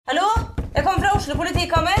Oslo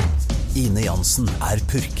politikammer. Ine Jansen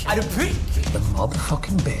purk. Du purk? The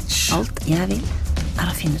motherfucking bitch. Alt jeg vil å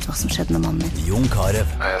finne ut hva som skjedde med mannen min. Jon Carew.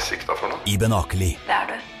 Jeg sikta for noe? Iben Akeli. Det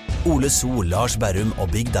du. Ole So, Lars Berrum og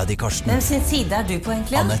Big Daddy Karsten. Hvem sin side du på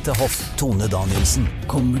egentlig? Annette Hoff, Tone Danielsen.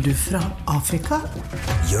 Kommer du fra Afrika?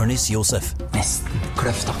 Jørnis Josef. Nesten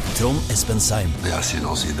kløfta. Trond Espen Seim. Det er synd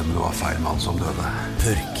å si det, men det var feil mann som døde.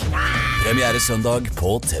 Purk. Premiere søndag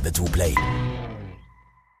på TV2 Play.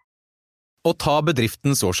 Å ta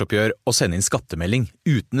bedriftens årsoppgjør og sende inn skattemelding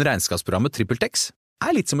uten regnskapsprogrammet TrippelTex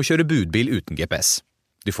litt som å kjøre budbil uten GPS.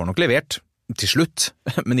 Du får nok levert, til slutt,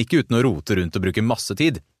 men ikke uten å rote rundt og bruke masse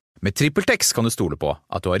tid. Med TrippelTex kan du stole på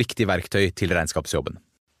at du har riktig verktøy til regnskapsjobben.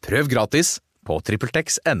 Prøv gratis på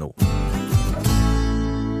trippeltex.no.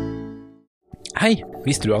 Hei,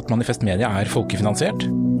 visste du at Manifest Media folkefinansiert?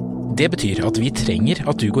 Det betyr at vi trenger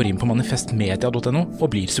at du går inn på manifestmedia.no og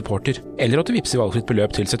blir supporter, eller at du vipser valgfritt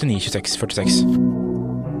beløp til 792646.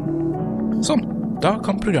 Sånn, da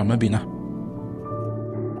kan programmet begynne.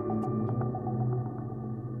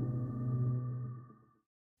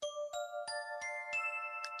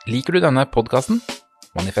 Liker du denne podcasten?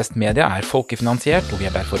 Manifest Media folkefinansiert, og vi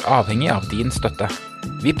derfor avhengig av din støtte.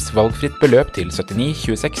 Vips valgfritt beløp til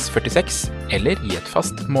 792646, eller gi et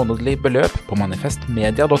fast månedlig beløp på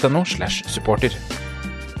manifestmedia.no/supporter.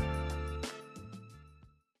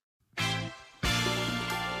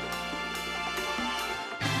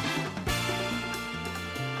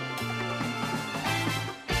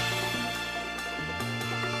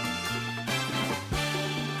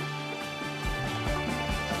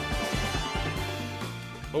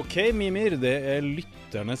 Ok, Mimir, det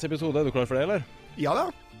lytternes episode. Er du klar for det, eller? Ja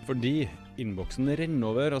da. Fordi innboksen renner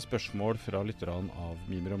over av spørsmål fra lytterne av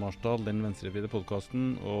Mimir og Marsdal, den venstrevridde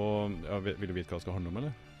podcasten, og ja, vil du vite hva det skal handle om,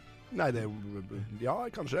 eller? Nei, ja,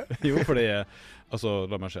 kanskje. Jo, for det altså,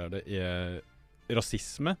 la meg se her, det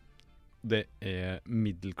rasisme, det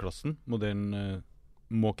middelklassen, må den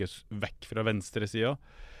måkes vekk fra venstresida.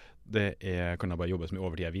 Det kan jeg bare jobbe som i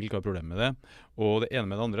overtid jeg vil, hva problemet med det? Og det ene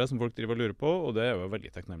med det andre som folk driver og lurer på, og det jo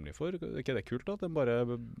veldig takknemlig for. Ikke det kult da, at de bare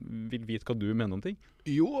vil vite hva du mener om ting?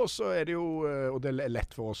 Jo, og så det jo, og det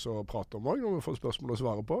lett for oss å prate om også, når vi får spørsmål å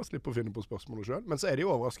svare på, slipper å finne på spørsmålet selv. Men så det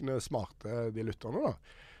jo overraskende smarte, de lytterne da.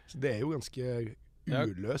 Så det jo ganske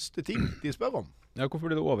uløste ting de spør om. Ja, hvorfor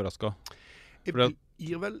blir du overrasket? Jeg blir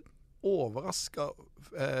vel overrasket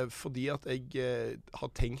fordi at jeg har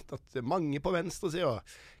tenkt at mange på venstresiden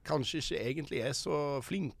kanskje ikke egentlig så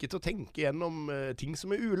flinke til å tenke gjennom ting som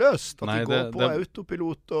uløst. At de går på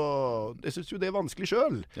autopilot, og jeg synes jo det vanskelig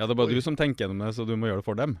selv. Ja, det bare du som tenker gjennom det, så du må gjøre det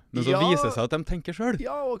for dem. Men så viser det seg at de tenker selv.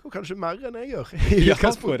 Ja, og kanskje mer enn jeg gjør. Ja,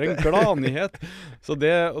 for en gladnyhet. Så det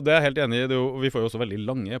jeg helt enig i. Vi får jo også veldig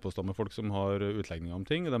lange e-poster med folk som har utlegninger om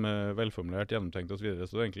ting. De velformulert, gjennomtenkt og så videre.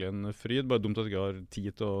 Så det egentlig en fryd. Bare dumt at jeg ikke har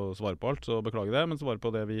tid til å svare på alt, så beklager det. Men svare på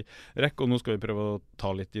det vi rekker. Og nå skal vi prøve å ta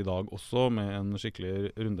litt i dag også, med en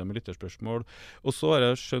skikkelig runde med lytterspørsmål. Og så har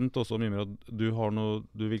jeg skjønt også, Mimir, at du har noe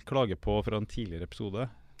du vil klage på fra en tidligere episode.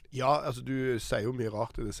 Ja, altså du sier jo mye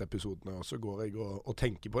rart i disse episodene, og så går jeg og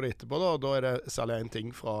tenker på det etterpå da, og da det særlig en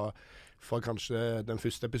ting fra kanskje den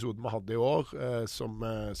første episoden vi hadde i år, som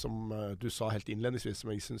du sa helt innledningsvis, som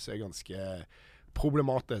jeg synes ganske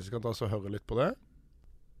problematisk. Jeg kan ta og høre litt på det.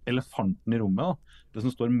 Elefanten i rommet, da. Det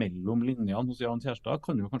som står mellom linjene hos Jan Kjærstad,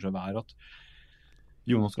 kan jo kanskje være at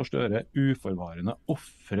Jonas Gahr Støre uforvarende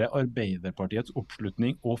offrer Arbeiderpartiets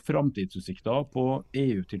oppslutning og framtidsutsikter på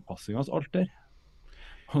EU-tilpassingens alter.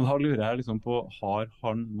 Og da lurer jeg liksom på, har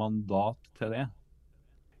han mandat til det?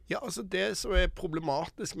 Ja, altså det som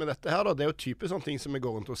problematisk med dette her da, det jo typisk sånne ting som vi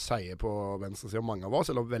går rundt og sier på venstresiden, mange av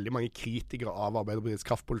oss, eller veldig mange kritikere av Arbeiderpartiets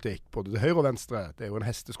kraftpolitikk, både til høyre og venstre, det jo en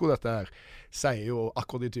hestesko dette her, sier jo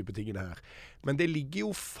akkurat de type tingene her. Men det ligger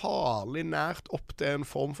jo farlig nært opp til en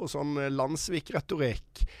form for sånn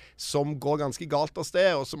landssvikretorikk som går ganske galt av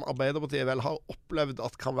sted, og som Arbeiderpartiet vel har opplevd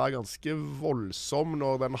at kan være ganske voldsom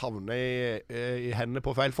når den havner i hendene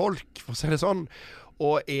på feil folk, for å si det sånn.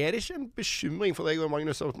 Og det ikke en bekymring for deg og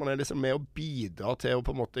Magnus at man liksom med å bidra til å på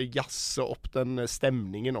en måte jasse opp den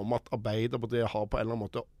stemningen om at Arbeiderpartiet har på en eller annen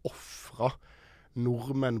måte offret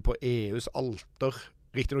nordmenn på EUs alter?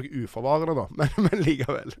 Riktig nok uforvarende da, men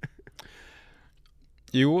likevel.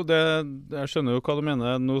 Jo, jeg skjønner jo hva du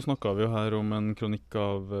mener. Nå snakket vi jo her om en kronikk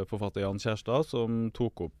av forfatter Jan Kjærstad, som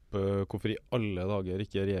tok opp hvorfor i alle dager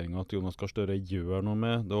ikke regjeringen at Jonas Gahr Støre gjør noe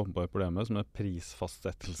med det åpenbare problemet, som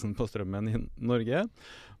prisfastsettelsen på strømmen i Norge.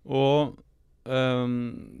 Og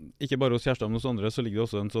ikke bare hos Kjærstad, men hos andre, så ligger det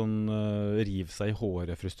også en sånn riv seg i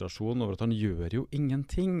håret-frustrasjon over at han gjør jo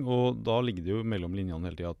ingenting, og da ligger det jo mellom linjene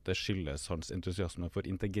hele tiden at det skyldes hans entusiasme for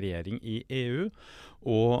integrering i EU,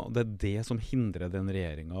 og det er det som hindrer den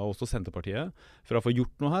regjeringen, også Senterpartiet, fra å få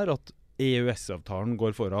gjort noe her, at EØS-avtalen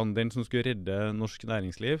går foran, den som skulle redde norsk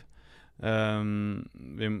næringsliv.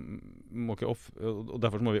 Vi må ikke og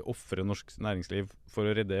derfor må vi offre norsk næringsliv for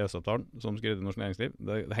å redde EØS-avtalen som skal redde norsk næringsliv,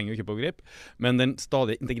 det henger jo ikke på grip, men den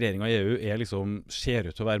stadige integreringen i EU ser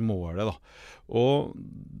ut til å være målet da. Og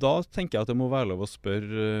da tenker jeg at det må være lov å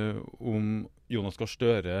spørre om Jonas Gahr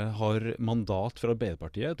Støre har mandat fra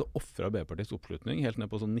Arbeiderpartiet til å offre Arbeiderpartiets oppslutning helt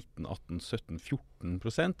ned på sånn 19, 18, 17,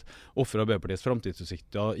 14%, offre Arbeiderpartiets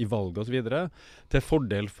fremtidsutsikter i valg og så videre, til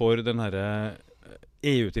fordel for den her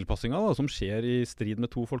EU-tilpassingen som skjer i strid med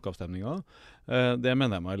 2 folkeavstemninger. Det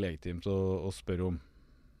mener jeg meg er legitimt å spørre om.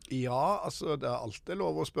 Ja, altså det er alltid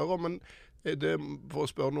lov å spørre om, men det for å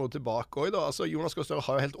spørre noe tilbake også da. Altså Jonas Gahr Støre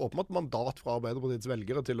har jo helt åpenbart mandat fra Arbeiderpartiets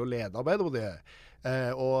velgere til å lede Arbeiderpartiet.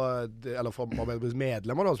 Eller fra Arbeiderpartiets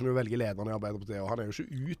medlemmer da, som jo velger lederne i Arbeiderpartiet. Og han er jo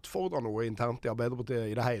ikke utfordret noe internt i Arbeiderpartiet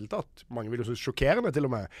i det hele tatt. Mange vil jo synes sjokkerende til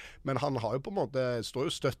og med. Men han har jo på en måte, står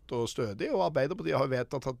jo støtt og stødig, og Arbeiderpartiet har jo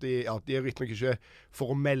vedtatt at de er riktignok ikke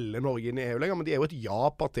for å melde Norge inn i EU lenger, men de er jo et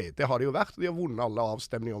ja-parti. Det har de jo vært, og de har vunnet alle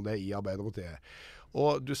avstemninger om det i Arbeiderpartiet.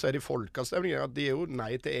 Og du sier de folkeavstemningene, de er jo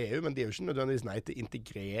nei til EU, men de er jo ikke nødvendigvis nei til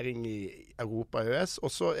integrering i Europa og EØS.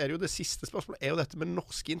 Og så er det jo det siste spørsmålet, er jo dette med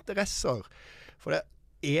norske interesser. For er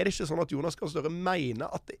det ikke sånn at Jonas Gahr Støre mener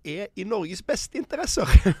at det er i Norges beste interesser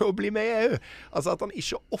å bli med i EU? Altså at han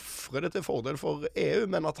ikke offrer det til fordel for EU,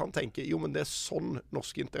 men at han tenker, jo, men det er sånn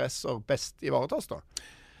norske interesser best ivaretas da.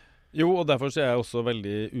 Jo, og derfor er jeg også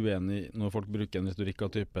veldig uenig når folk bruker en retorikk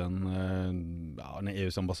av typen han er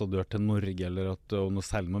EUs ambassadør til Norge, eller at når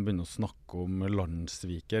selv man begynner å snakke om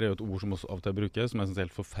landssviker, er jo et ord som også av og til brukes, som jeg synes er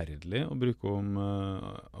helt forferdelig å bruke om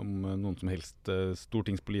noen som helst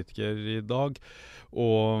stortingspolitiker i dag.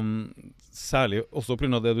 Og særlig også på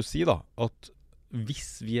grunn av det du sier da, at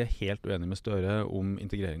hvis vi er helt uenige med Støre om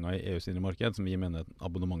integreringen i EUs indre marked, som vi mener en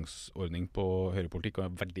abonnementsordning på høyrepolitikk og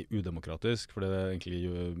er veldig udemokratisk, for det egentlig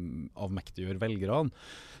avmektiggjør velgerne,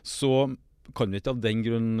 så kan vi ikke av den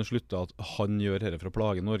grunn slutte at han gjør dette for å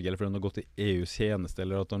plage Norge, eller fordi han har gått i EUs tjeneste,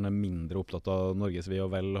 eller at han er mindre opptatt av Norges ve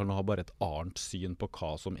og vel. Han har bare et annet syn på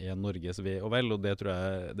hva som er Norges ve og vel, og det tror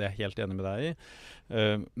jeg det er helt enig med deg i.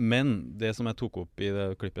 Men det som jeg tok opp i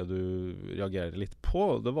det klippet du reagerer litt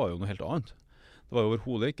på, det var jo noe helt annet. Det var jo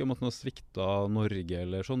overhodet ikke om at han har sviktet Norge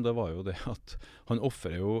eller sånn, det var jo det at han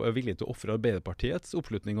er villig til å offre Arbeiderpartiets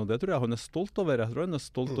oppslutning, og det tror jeg han er stolt over. Jeg tror han er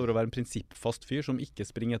stolt over å være en prinsippfast fyr som ikke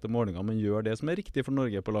springer etter målinger, men gjør det som er riktig for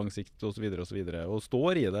Norge på lang sikt, og så videre, og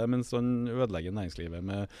står i det mens han ødelegger næringslivet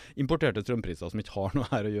med importerte strømpriser som ikke har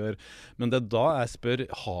noe her å gjøre. Men det er da jeg spør,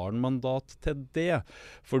 har han mandat til det?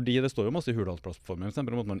 Fordi det står jo masse i Hurdalsplattformen, for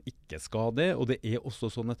eksempel, om at man ikke skal det, og det er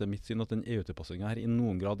også sånn etter mitt syn at den EU-tilpassingen her i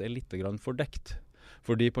noen grad er litt grann fordekt.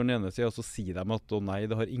 Fordi på den ene siden så sier de at nei,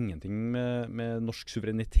 det har ingenting med norsk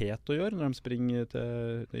suverenitet å gjøre. Når de springer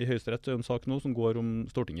i Høyesterett, så er det en sak nå som går om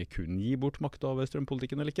Stortinget kun gir bort makta over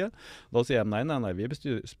strømpolitikken eller ikke. Da sier de nei, vi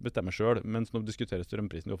bestemmer selv. Mens når vi diskuterer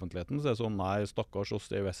strømprisen i offentligheten, så er det sånn nei, stakkars oss,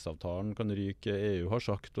 EØS-avtalen kan ryke, EU har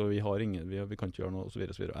sagt, og vi kan ikke gjøre noe, og så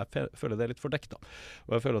videre. Jeg føler det er litt fordekt da.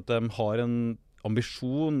 Og jeg føler at de har en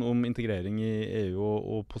ambisjon om integrering i EU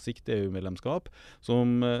og på sikt EU-medlemskap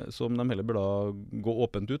som de heller burde gå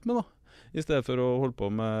åpent ut med da. I stedet for å holde på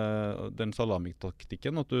med den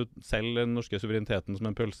salami-taktikken, at du selger den norske suvereniteten som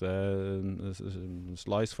en pølse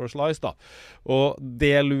slice for slice da. Og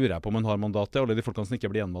det lurer jeg på om man har mandat til. Alle de folkene som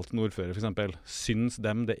ikke blir gjenvalgt til ordfører for eksempel, syns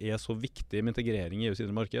dem det er så viktig med integrering i EUs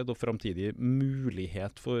indre marked og fremtidig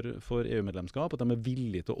mulighet for EU-medlemskap, at de er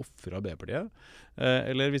villige til å offre Arbeiderpartiet.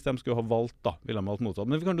 Eller hvis de skulle ha valgt da, ville de ha valgt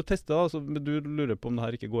motsatt. Men vi kan jo teste da, så du lurer på om det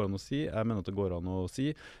her ikke går an å si. Jeg mener at det går an å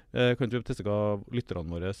si. Kan ikke vi teste hva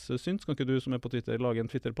lytterne våre syns? Kan ikke du som er på Twitter lage en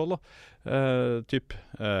Twitter-poll da?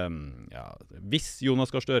 Hvis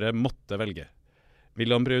Jonas Gahr Støre måtte velge,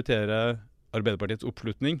 vil han prioritere Arbeiderpartiets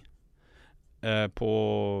oppslutning på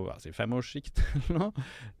 5 års sikt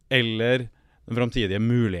eller den fremtidige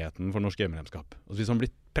muligheten for norsk EU-medlemskap? Altså hvis han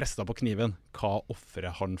blir presset på kniven, hva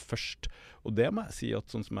offrer han først? Og det må jeg si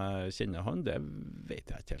at sånn som jeg kjenner han, det vet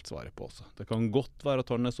jeg ikke helt svaret på også. Det kan godt være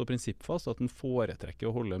at han er så prinsippfast at han foretrekker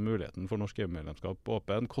å holde muligheten for norsk EU-medlemskap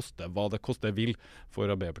åpen, koste hva det koste vil for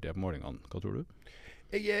Arbeiderpartiet på målingene. Hva tror du?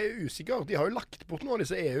 Jeg usikker. De har jo lagt bort noen av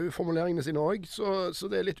disse EU-formuleringene sine også, så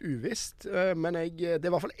det litt uvisst. Men det i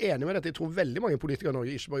hvert fall enig med dette. Jeg tror veldig mange politikere i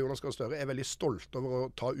Norge, ikke bare Jonas Gahr Støre, veldig stolte over å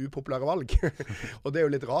ta upopulære valg. Og det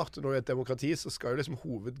jo litt rart. Når det et demokrati, så skal jo liksom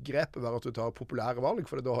hovedgrepet være at du tar populære valg,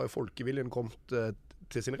 for da har jo folkeviljen kommet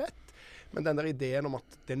til sin rett. Men den der ideen om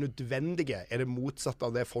at det nødvendige det motsatte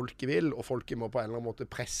av det folket vil, og folket må på en eller annen måte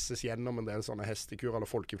presses gjennom en del sånne hestekur eller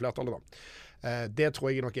folkeflertallet da. Det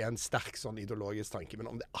tror jeg nok en sterk sånn ideologisk tanke.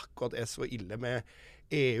 Men om det akkurat så ille med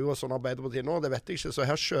EU og sånn Arbeiderpartiet nå, det vet jeg ikke. Så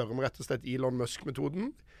her kjører vi rett og slett Elon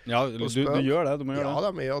Musk-metoden. Ja, du gjør det. Du må gjøre det.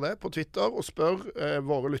 Ja, vi gjør det på Twitter og spør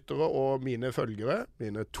våre lyttere og mine følgere,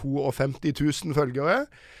 mine 52 000 følgere,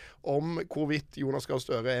 om hvorvidt Jonas Gahr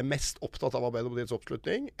Støre mest opptatt av Arbeiderpartiets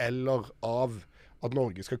oppslutning, eller av at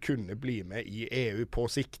Norge skal kunne bli med i EU på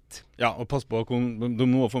sikt. Ja, og pass på, du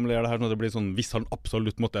må formulere det her sånn at det blir sånn, hvis han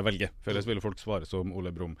absolutt måtte velge, for ellers ville folk svare som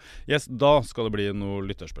Ole Brumm. Yes, da skal det bli noe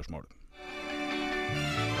lytterspørsmål.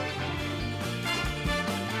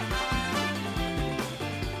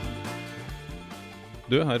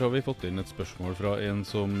 Du, her har vi fått inn et spørsmål fra en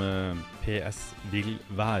som PS vil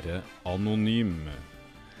være anonym.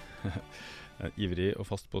 Ivrig og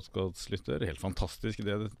fast podkastlytter. Helt fantastisk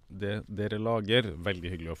det dere lager.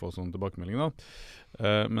 Veldig hyggelig å få sånn tilbakemelding da.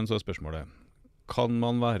 Men så spørsmålet. Kan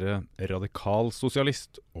man være radikal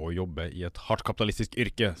sosialist og jobbe i et hardt kapitalistisk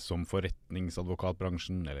yrke som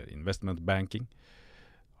forretningsadvokatbransjen eller investment banking?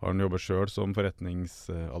 Han jobber selv som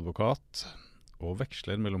forretningsadvokat og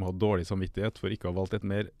veksler mellom å ha dårlig samvittighet for ikke å ha valgt et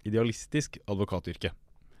mer idealistisk advokatyrke.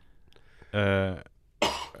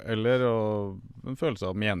 Eller en følelse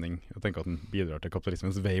av mening. Jeg tenker at den bidrar til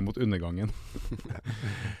kapitalismens vei mot undergangen.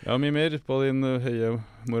 Ja, Mimir, på din høye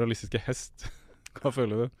moralistiske hest, hva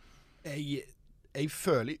føler du? Jeg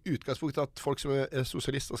føler i utgangspunktet at folk som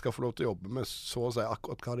sosialister skal få lov til å jobbe med så å si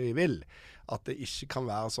akkurat hva de vil. At det ikke kan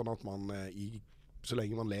være sånn at man så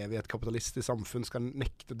lenge man lever i et kapitalistisk samfunn skal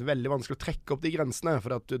nekte. Det veldig vanskelig å trekke opp de grensene,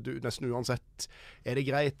 for at du nesten uansett det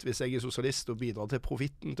greit hvis jeg sosialist og bidrar til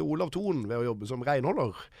profitten til Olav Thon ved å jobbe som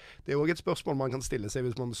renholder. Det også et spørsmål man kan stille seg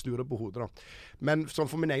hvis man snur det på hodet da. Men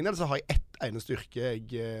sånn for min egen del så har jeg ene styrke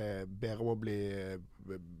jeg ber om å bli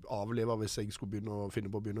avlivet hvis jeg skulle finne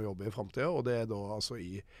på å begynne å jobbe i fremtiden, og det da altså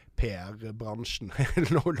i PR-bransjen.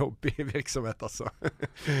 Lobbyvirksomhet altså.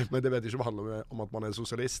 Men det vet ikke om det handler om at man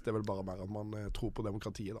sosialist, det vel bare mer at man tror på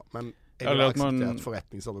demokratiet da. Men jeg vil akseptert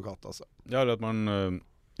forretningsadvokat altså. Ja, eller at man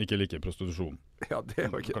ikke liker prostitusjon. Ja, det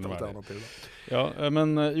var ikke et alternativ da. Ja,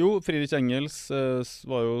 men jo, Friedrich Engels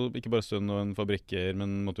var jo ikke bare sønn og en fabrikker,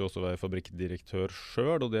 men måtte jo også være fabrikkdirektør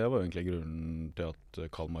selv, og det var jo egentlig grunnen til at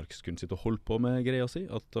Karl Marx kunne sitte og holde på med greia si,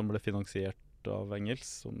 at han ble finansiert av Engels,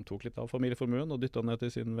 som tok litt av familieformuen og dyttet ned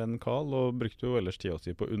til sin venn Karl, og brukte jo ellers tida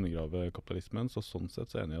si på å undergrave kapitalismen, så sånn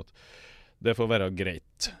sett så enig i at det får være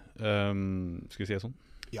greit. Skal vi si det sånn?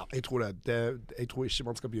 Ja, jeg tror det. Jeg tror ikke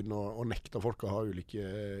man skal begynne å nekte folk å ha ulike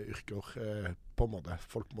yrker på en måte.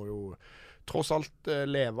 Folk må jo tross alt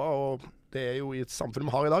leve, og det jo i et samfunn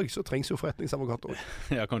vi har i dag, så trengs jo forretningsadvokater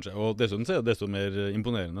også. Ja, kanskje. Og dessuten så det desto mer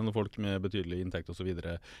imponerende når folk med betydelig inntekt og så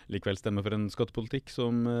videre likevel stemmer for en skattepolitikk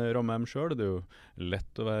som rammer dem selv. Det jo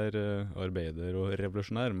lett å være arbeider og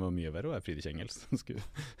revolusjonær, men mye verre å være Friedrich Engels.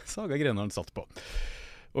 Saga grener han satt på.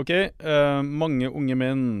 Ok, mange unge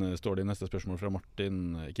menn, står det i neste spørsmål fra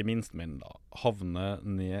Martin, ikke minst menn da, havner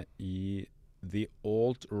ned i the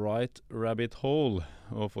alt-right rabbit hole.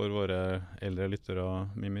 Og for våre eldre lyttere,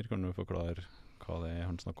 Mimir, kan du forklare hva det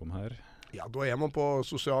han snakker om her? Ja, da man på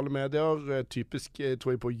sosiale medier, typisk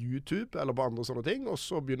tror jeg på YouTube eller på andre sånne ting, og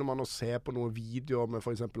så begynner man å se på noen videoer med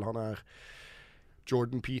for eksempel han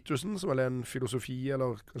Jordan Peterson, som er en filosofi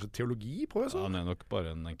eller kanskje teologi-professor. Ja, han nok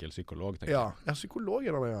bare en enkel psykolog, tenker jeg. Ja, psykolog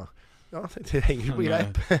det, ja. Ja, det engelsk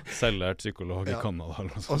begrep. Selvlært psykolog i Canada.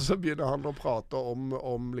 Og så begynner han å prate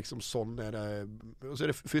om liksom sånn det, og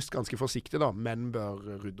så det først ganske forsiktig da, menn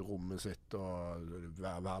bør rydde rommet sitt og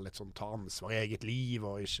være litt sånn, ta ansvar i eget liv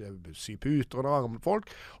og ikke sy puter og arme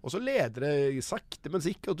folk. Og så leder det sakte, men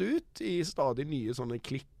sikkert ut i stadig nye sånne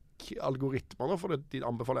algoritmer, for de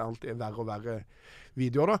anbefaler alltid verre og verre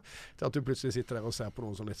videoer da, til at du plutselig sitter der og ser på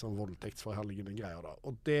noen sånn litt sånn voldtektsforherligende greier da,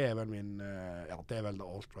 og det vel det vel det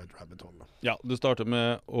alt-right rabbit hole. Ja, du starter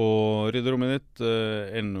med å rydde rommet ditt,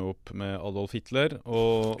 ende opp med Adolf Hitler,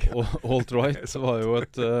 og alt-right var jo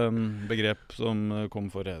et begrep som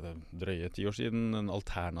kom for drøye 10 år siden, en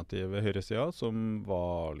alternativ høyresida, som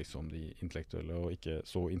var liksom de intellektuelle og ikke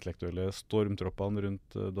så intellektuelle stormtroppene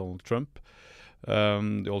rundt Donald Trump.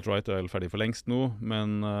 The alt-right vel ferdig for lengst nå,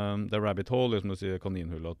 men det rabbit hole, som du sier,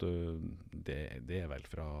 kaninhull, at det vel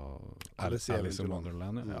fra Alice in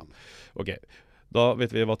Wonderland. Ja. Ok, Da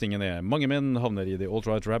vet vi hva tingene er. Mange menn havner i the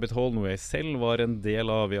alt-right rabbit hole, noe jeg selv var en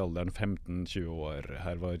del av i alderen 15-20 år.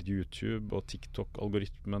 Her var YouTube og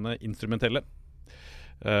TikTok-algoritmene instrumentelle.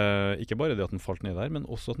 Ikke bare det at den falt ned der, men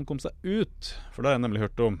også at den kom seg ut. For da har jeg nemlig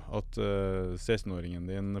hørt om at 16-åringen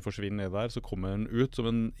din forsvinner ned der, så kommer den ut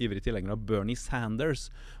som en ivrig tilhenger av Bernie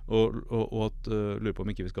Sanders, og at lurer på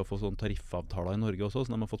om ikke vi skal få sånn tariffavtaler i Norge også,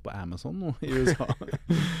 som de har fått på Amazon nå i USA.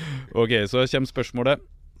 Ok, så kommer spørsmålet.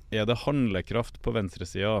 Er det handlekraft på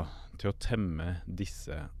venstresida til å temme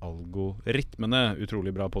disse algoritmene?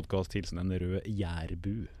 Utrolig bra podcast, hilsen en rød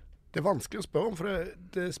jærbu. Det er vanskelig å spørre om, for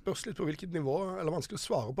det spørs litt på hvilket nivå, eller vanskelig å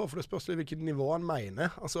svare på, for det spørs litt hvilket nivå han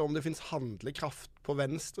mener. Altså om det finnes handlekraft på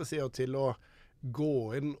venstresida til å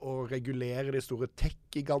gå inn og regulere de store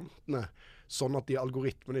tech-gigantene, sånn at de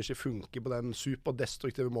algoritmene ikke funker på den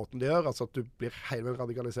superdestruktive måten de gjør, altså at du blir helt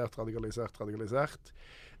radikalisert.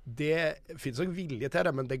 Det finnes også vilje til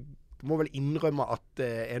det, men det må vel innrømme at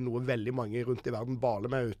det er noe veldig mange rundt i verden baler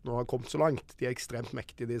med uten å ha kommet så langt. De er ekstremt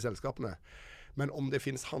mektige, de selskapene. Men om det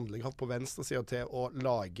finnes handlekraft på venstresiden til å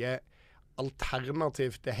lage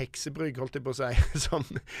alternativ til heksebrygg, holdt jeg på å si,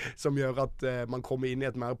 som gjør at man kommer inn i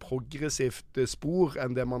et mer progressivt spor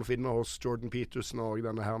enn det man finner hos Jordan Peterson og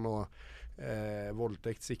denne her nå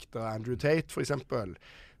voldtektssikta Andrew Tate, for eksempel,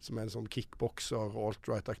 som er en sånn kickbokser,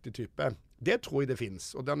 alt-right-aktig type. Det tror jeg det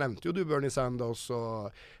finnes. Og der nevnte jo du Bernie Sanders, og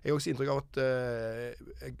jeg har også inntrykk av at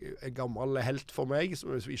en gammel helt for meg, som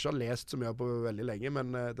vi ikke har lest så mye på veldig lenge, men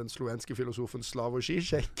den slovenske filosofen Slavoj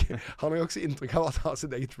Žižek, han har jo også inntrykk av at han har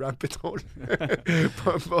sitt eget rabbit hole på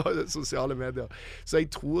sosiale medier. Så jeg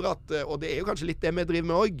tror at, og det er jo kanskje litt det vi driver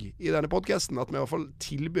med også i denne podcasten, at vi i hvert fall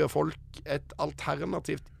tilbyr folk et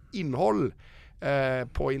alternativt innhold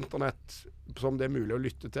på internett som det er mulig å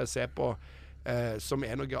lytte til, se på, som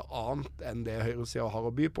er noe annet enn det høyresiden har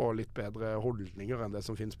å by på, litt bedre holdninger enn det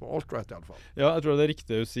som finnes på alt-right i alle fall. Ja, jeg tror det er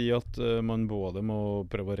riktig å si at man både må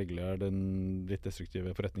prøve å regulere den litt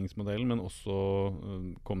destruktive forretningsmodellen, men også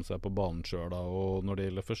komme seg på banen selv da. Og når det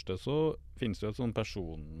gjelder det første, så finnes det jo et sånn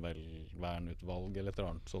personvernutvalg eller et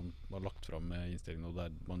eller annet som var lagt frem med innstillingen,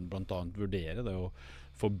 der man blant annet vurderer det å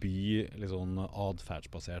forby litt sånn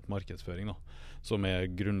adferdsbasert markedsføring da, som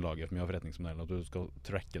er grunnlaget for mye av forretningsmodellen, at du skal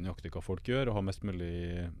tracke nøyaktig hva folk gjør og ha mest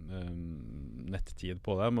mulig nettid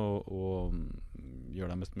på dem og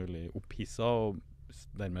gjøre dem mest mulig opphissa og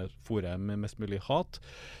dermed fôre med mest mulig hat.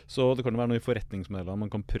 Så det kan være noe i forretningsmodeller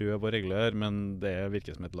man kan prøve å regulere, men det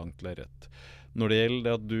virker som et langt lerret. Når det gjelder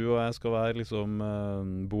det at du og jeg skal være liksom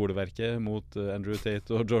bolverket mot Andrew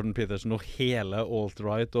Tate og Jordan Peterson og hele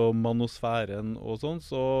alt-right og manosfæren og sånn,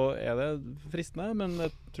 så er det fristende, men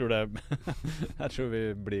jeg tror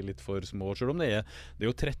vi blir litt for små, selv om det er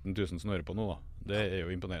jo 13 000 som hører på nå da. Det er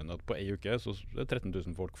jo imponerende at på en uke så er 13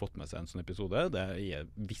 000 folk fått med seg en sånn episode. Det er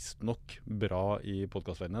visst nok bra i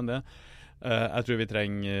podcastverdenen det. Jeg tror vi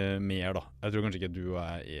trenger mer da. Jeg tror kanskje ikke du og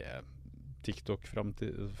jeg er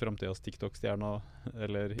framtidas TikTok-stjerner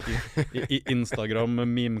eller i Instagram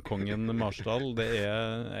meme-kongen Marsdal.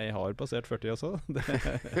 Jeg har passert 40 også.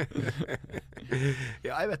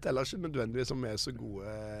 Ja, jeg vet heller ikke nødvendigvis om vi er så gode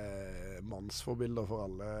mannsforbilder for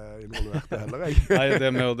alle involverte heller, jeg. Nei,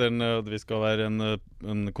 det med at vi skal være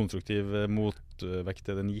en konstruktiv motvekt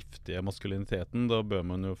til den giftige maskuliniteten, da bør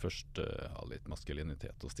man jo først ha litt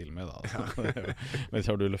maskulinitet å stille med da. Men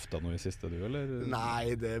har du løftet noe i siste du, eller?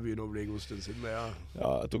 Nei, det begynner å bli god stund siden det, ja.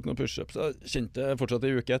 Ja, jeg tok noen push-ups, så kjente jeg fortsatt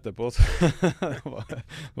en uke etterpå, så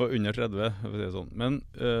var under 30, for å si det sånn. Men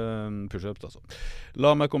push-ups altså.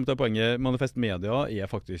 La meg komme til poenget. Manifest Media er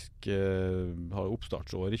faktisk har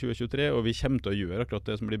oppstartsår i 2023, og vi kommer til å gjøre akkurat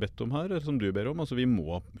det som blir bedt om her, som du ber om. Altså vi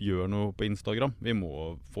må gjøre noe på Instagram. Vi må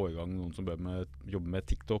få i gang noen som jobber med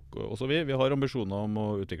TikTok og så vi. Vi har ambisjoner om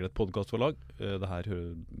å utvikle et podcastforlag. Det her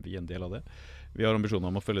hører vi en del av det. Vi har ambisjoner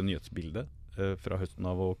om å følge nyhetsbildet fra høsten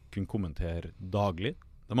av å kunne kommentere daglig.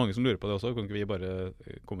 Det er mange som lurer på det også. Kan ikke vi bare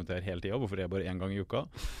kommentere hele tiden? Hvorfor det er bare en gang i uka?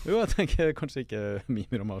 Jo, jeg tenker kanskje ikke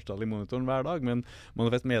Mimir og Marsdal i monitoren hver dag, men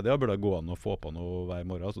Manifest Media burde gå an å få på noe hver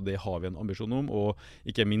morgen. Så det har vi en ambisjon om, og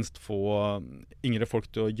ikke minst få yngre folk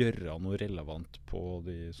til å gjøre noe relevant på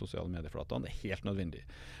de sosiale medieflatene. Det er helt nødvendig.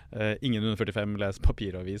 Ingen under 45 leser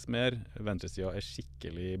papiravis mer. Venstresiden er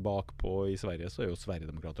skikkelig bakpå. I Sverige så er jo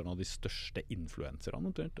Sverigedemokraterne de største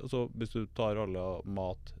influenserne. Altså, hvis du tar alle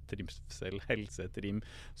mat, trivsel, helse, trim,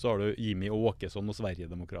 så har du Jimmy Åkesson og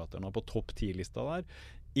Sverigedemokraterne på topp 10-lista der.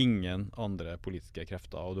 Ingen andre politiske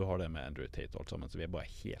krefter, og du har det med Andrew Tate og alt sammen, så vi er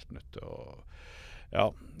bare helt nødt til å ja,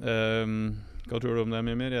 hva tror du om det,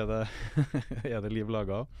 Mimir? Er det liv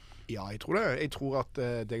laget? Ja, jeg tror det. Jeg tror at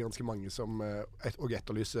det er ganske mange som og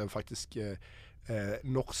etterlyser faktisk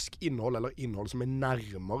norsk innhold, eller innhold som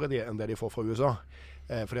nærmere det enn det de får fra USA.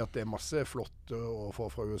 Fordi at det masse flott å få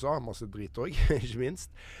fra USA, masse drit også, ikke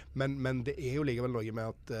minst. Men det jo likevel noe med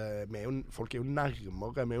at folk jo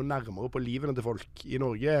nærmere, vi jo nærmere på livene til folk i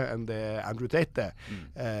Norge enn det Andrew Tate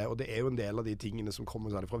og det jo en del av de tingene som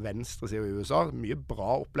kommer særlig fra venstresiden i USA. Mye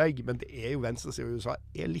bra opplegg, men det jo venstresiden i USA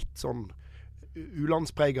litt sånn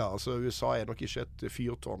ulandspreget. Altså USA nok ikke et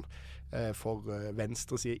fyrtårn for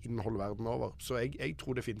venstresiden innhold verden over. Så jeg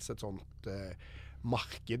tror det finnes et sånt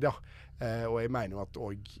marked, ja. Og jeg mener jo at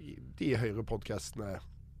også de høyre podcastene,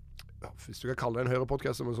 hvis du kan kalle det en høyre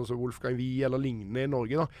podcast, men sånn som Wolfgang Wie eller lignende i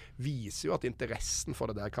Norge, da, viser jo at interessen for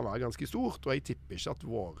det der kan være ganske stort, og jeg tipper ikke at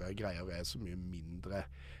våre greier så mye mindre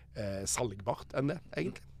salgbart enn det,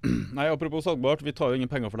 egentlig. Nei, apropos salgbart, vi tar jo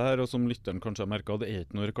ingen penger for det her, og som lytteren kanskje har merket, det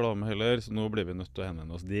ikke noe reklame heller, så nå blir vi nødt til å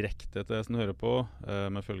henvende oss direkte til det som hører på,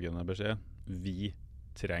 med følgende beskjed: vi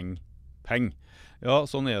trenger penger. Ja,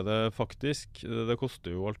 sånn det faktisk. Det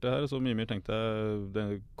koster jo alt det her, så mye tenkte jeg, det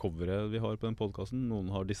coveret vi har på den podcasten,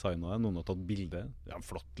 noen har designet det, noen har tatt bilde, det en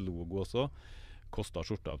flott logo også, kostet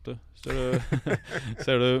skjorta opp du.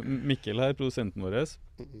 Ser du Mikkel her, produsenten vår,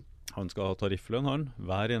 han skal ha tarifflønn han,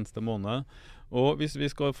 hver eneste måned, og hvis vi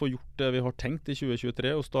skal få gjort det vi har tenkt i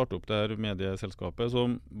 2023 og starte opp det her medieselskapet,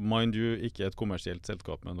 som mind you ikke et kommersielt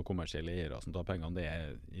selskap med noen kommersielle eiere som tar pengene, det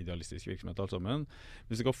idealistisk virksomhet alt sammen.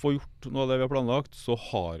 Hvis vi skal få gjort noe av det vi har planlagt, så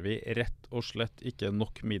har vi rett og slett ikke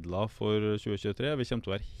nok midler for 2023. Vi kommer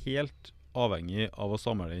til å være helt avhengig av å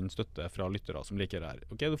samle inn støtte fra lyttere som liker det her.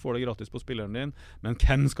 Ok, du får det gratis på spilleren din, men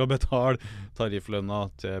hvem skal betale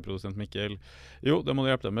tarifflønna til produsent Mikkel? Jo, det må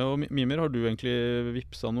du hjelpe deg med. Og Mimir, har du egentlig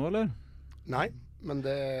vipsa nå, eller? Nei, men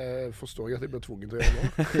det forstår jeg at jeg blir tvunget til å gjøre nå.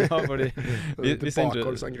 Ja, fordi vi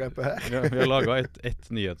tilbakeholdsangrepet her. Ja, vi har laget et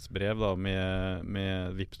nyhetsbrev da,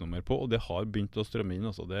 med Vipps-nummer på, og det har begynt å strømme inn.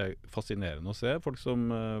 Altså. Det fascinerende å se. Folk som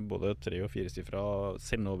både 3- og 4-sifra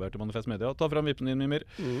sender over til Manifest Media. Ta fram Vipsen din, Mimir.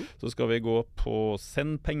 Så skal vi gå på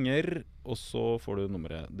send penger, og så får du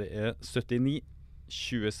nummeret. Det 79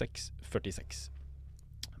 26 46.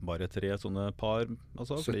 Bare 3 sånne par,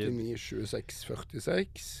 altså. 79, 26,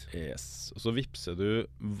 46. Yes. Og så vipser du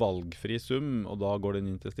valgfri sum, og da går den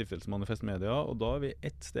inn til Stiftelsen Manifest Media, og da vi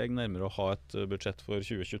ett steg nærmere å ha et budsjett for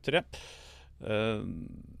 2023.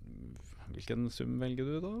 Hvilken sum velger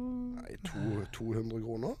du da? Nei, 200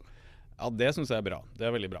 kroner. Ja, det synes jeg bra. Det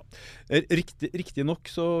veldig bra. Riktig nok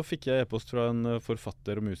så fikk jeg e-post fra en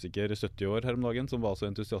forfatter og musiker 70 år her om dagen, som var så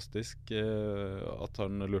entusiastisk at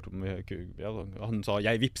han lurte om han sa,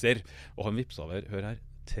 jeg vipser, og han vipsa over, hør her,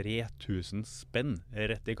 3000 spenn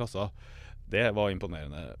rett i kassa. Det var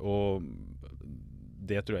imponerende, og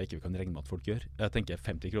det tror jeg ikke vi kan regne med at folk gjør. Jeg tenker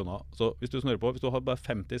 50 kroner. Så hvis du snører på, hvis du har bare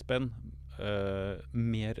 50 spenn,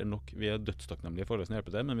 mer enn nok. Vi dødstakknemlige for å hjelpe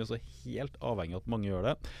det, men vi så helt avhengig av at mange gjør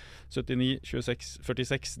det. 79 26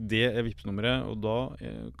 46, det Vipps-nummeret, og da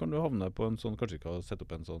kan du havne på en sånn, kanskje ikke sette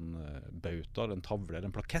opp en sånn bauta, eller en tavle, eller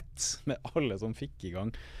en plakett med alle som fikk i gang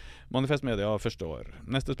Manifest Media første år.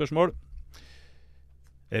 Neste spørsmål.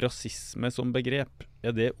 Rasisme som begrep,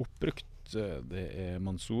 det oppbrukt? Det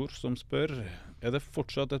Mansour som spør. Det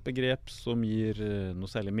fortsatt et begrep som gir noe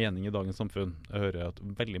særlig mening i dagens samfunn? Jeg hører at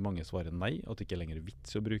veldig mange svarer nei, at det ikke lenger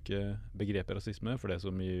vits å bruke begrepet rasisme, for det er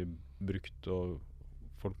så mye brukt, og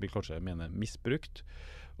folk vil kanskje mene misbrukt.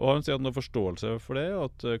 Og han sier at han har forståelse for det,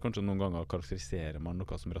 at kanskje noen ganger karakteriserer man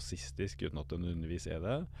noe som rasistisk uten at det nødvendigvis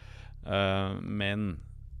det. Men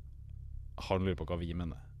han lurer på hva vi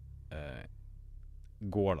mener.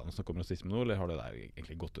 Går det an å snakke om rasisme nå, eller har det der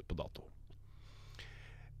egentlig gått ut på dato?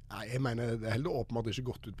 Nei, jeg mener det helt åpenbart ikke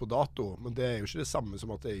gått ut på dato, men det jo ikke det samme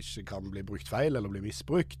som at det ikke kan bli brukt feil eller bli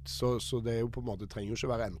misbrukt, så det jo på en måte trenger jo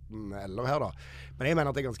ikke være enten eller her da. Men jeg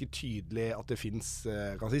mener at det ganske tydelig at det finnes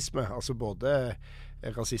rasisme, altså både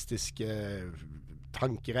rasistiske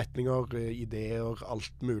tankeretninger, ideer,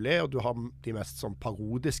 alt mulig, og du har de mest sånn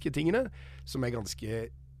parodiske tingene, som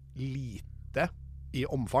ganske lite i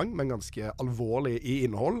omfang, men ganske alvorlig i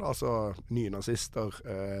innhold, altså nynazister,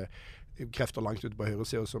 krefter langt ute på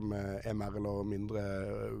høyresiden som mer eller mindre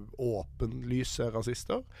åpenlyse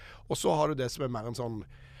rasister. Og så har du det som mer en sånn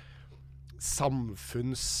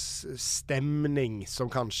samfunnsstemning som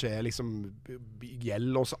kanskje liksom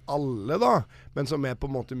gjelder oss alle da, men som på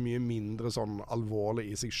en måte mye mindre sånn alvorlig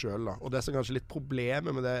i seg selv da. Og det som kanskje litt problemet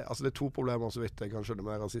med det, altså det 2 problemer så vidt jeg kan skjønne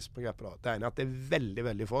med rasismebegrepet da. Det ene at det veldig,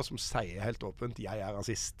 veldig få som sier helt åpent, jeg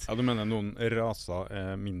rasist. Ja, du mener noen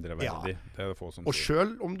raser mindreverdig? Ja. Det det få som og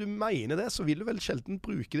selv om du mener det, så vil du vel sjelden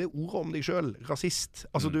bruke det ordet om deg selv, rasist.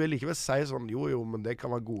 Altså du vil likevel si sånn, jo, men det kan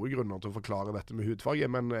være gode grunner til å forklare dette med hudfarge,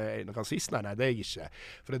 men en rasist Nei, det er jeg ikke.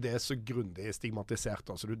 For det er så grundig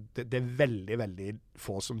stigmatisert. Altså, det er veldig, veldig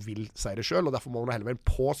få som vil si det selv, og derfor må man heller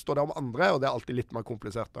påstå det om andre, og det er alltid litt mer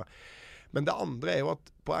komplisert da. Men det andre er jo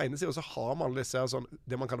at på ene siden så har man sånn,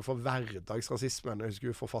 det man kaller for hverdagsrasismen. Jeg husker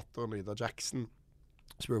jo forfatteren Ida Jackson,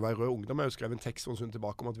 som jo var i Rød Ungdom, jeg skrev en tekst for en stund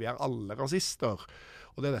tilbake om at vi er alle rasister.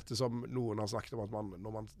 Og det er dette som noen har snakket om, at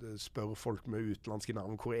når man spør folk med utenlandske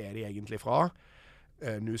navn, hvor er de egentlig fra?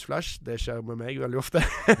 Newsflash, det skjer med meg veldig ofte.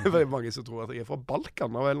 Det er mange som tror at jeg er fra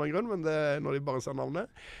Balkan av en eller annen grunn, men det er når de bare ser navnet.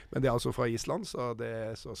 Men det er altså fra Island, så det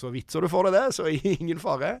er så vidt så du får det, så ingen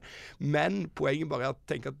fare. Men poenget bare er at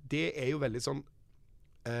tenke at det er jo veldig sånn,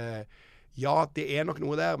 ja, det er nok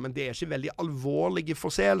noe der, men det er ikke veldig alvorlige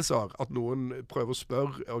forseelser at noen prøver å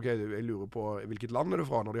spørre, ok, jeg lurer på hvilket land er du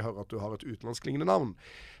fra, når de hører at du har et utenlandsklingende navn.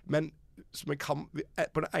 Men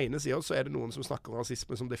på den ene siden så er det noen som snakker om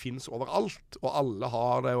rasisme som det finnes overalt, og alle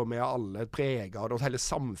har det, og vi har alle preget av det, og hele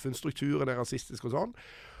samfunnsstrukturen er rasistisk og sånn.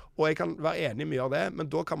 Og jeg kan være enig i mye av det,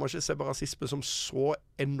 men da kan man ikke se på rasisme som så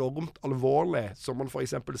enormt alvorlig, som man for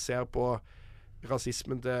eksempel ser på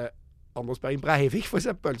rasismen til Anders Behring Breivik, for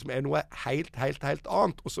eksempel, som er noe helt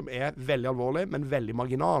annet, og som er veldig alvorlig, men veldig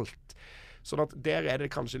marginalt. Sånn at der er det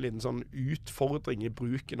kanskje en liten sånn utfordring i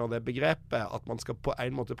bruken av det begrepet, at man skal på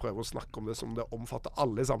en måte prøve å snakke om det som det omfatter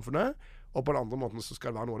alle i samfunnet, og på den andre måten så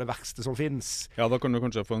skal det være noe av det verste som finnes. Ja, da kan du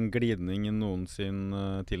kanskje få en glidning i noen sin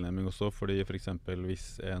tilnærming også, fordi for eksempel hvis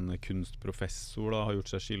en kunstprofessor da, har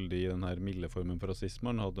gjort seg skyldig i denne milde formen for rasisme,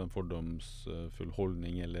 han hadde en fordomsfull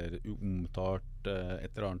holdning eller omtalt et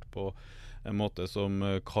eller annet på en måte som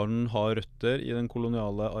kan ha røtter i den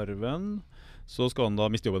koloniale arven, så skal han da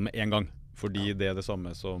miste jobben med en gang. Fordi det er det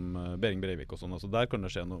samme som Behring Breivik og sånn. Altså der kan det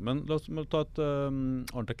skje noe. Men la oss ta et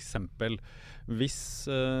annet eksempel. Hvis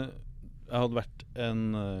jeg hadde vært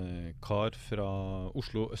en kar fra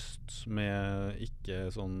Oslo øst med ikke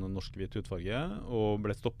sånn norsk-hvit hudfarge og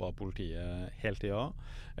ble stoppet av politiet hele tiden,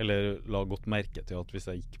 eller la godt merke til at hvis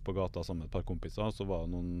jeg gikk på gata sammen med et par kompiser, så var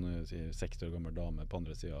det noen 60 år gammel dame på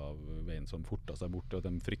andre siden av veien som fortet seg bort, og at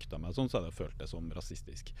de fryktet meg sånn, så hadde jeg følt det som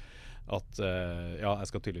rasistisk. At ja, jeg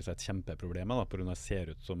skal tydeligvis ha et kjempeproblem da, på grunn av jeg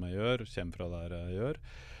ser ut som jeg gjør, kommer fra der jeg gjør.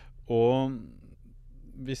 Og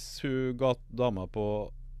hvis dama på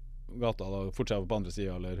gata da, fortsatt på andre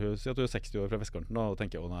siden, eller hun sier at hun er 60 år fra vestkanten da, og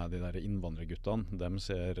tenker, å nei, de der innvandrerguttene, de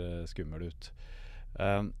ser skummel ut.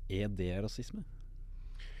 Er det rasisme?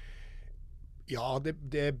 Ja,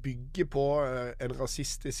 det bygger på en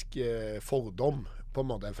rasistisk fordom, på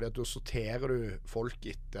en måte, fordi at da sorterer du folk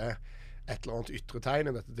etter et eller annet ytre tegn,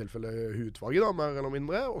 i dette tilfellet hudfarge da, mer eller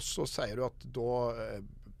mindre, og så sier du at da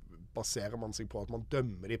baserer man seg på at man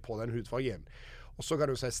dømmer de på den hudfargen. Og så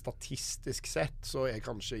kan du si statistisk sett, så er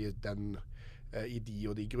kanskje i de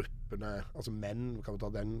og de gruppene, altså menn, kan vi ta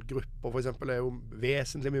den gruppa for eksempel, er jo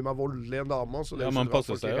vesentlig mye mer voldelig enn damer, så det er jo ikke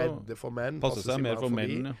folk er redde for menn, passer seg mer for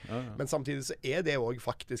menn, ja. Men samtidig så er det også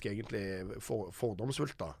faktisk egentlig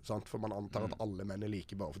fordomsfullt da, sant? For man antar at alle menn er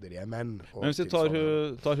like bare fordi de er menn. Men hvis vi tar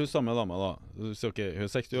hun samme dama da, så okay, hun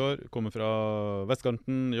er 60 år, kommer fra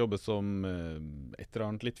vestkanten, jobber som et eller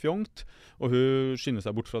annet litt fjongt, og hun skynder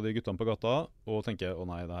seg bort fra de guttene på gata og tenker, å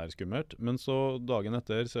nei, det her er skummelt, men så dagen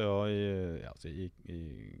etter så er jeg i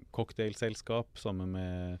cocktailselskap sammen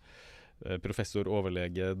med professor,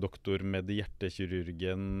 overlege, doktor med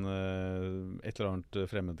hjertekirurgen, et eller annet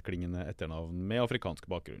fremmedklingende etternavn med afrikansk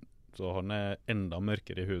bakgrunn. Så han er enda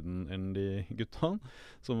mørkere i huden enn de guttene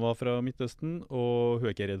som var fra Midtøsten, og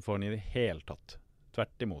hun er ikke redd for han i det hele tatt.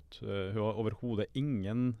 Tvert imot. Hun har overhodet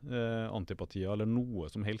ingen antipatier eller noe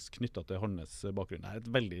som helst knyttet til hans bakgrunn. Det er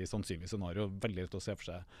et veldig sannsynlig scenario, veldig lett å se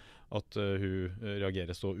for seg at hun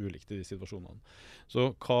reagerer så ulikt i de situasjonene. Så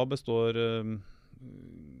hva består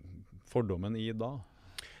fordommen i da?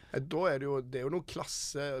 Da er det er jo noen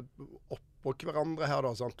klasse oppå hverandre her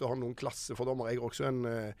da, sant? Du har noen klassefordommer. Jeg er også en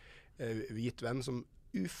hvit venn som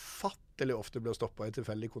ufattelig ofte blir stoppet i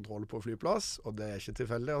tilfeldig kontroll på flyplass, og det er ikke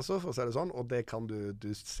tilfeldig altså, for å si det sånn, og det kan du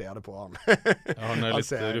ser det på han. Ja, han er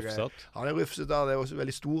litt rufsat. Han er rufsat, det er også en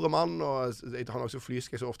veldig store mann, og han er også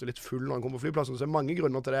flyskrekk, så ofte litt full når han kommer på flyplassen, så det er mange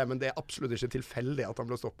grunner til det, men det er absolutt ikke tilfeldig at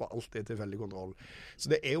han blir stoppet alltid i tilfeldig kontroll.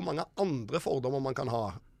 Så det er jo mange andre fordommer man kan ha.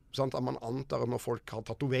 Sant? At man antar at når folk har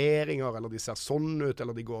tatoveringer, eller de ser sånn ut,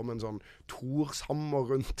 eller de går med en sånn torshammer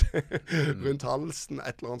rundt halsen,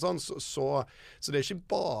 et eller annet sånt, så det er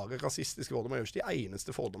ikke bare rasistiske fordommer, det er jo ikke de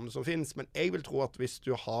eneste fordommene som finnes, men jeg vil tro at hvis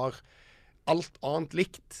du har alt annet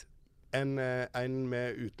likt, en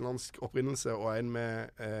med utenlandsk opprinnelse og en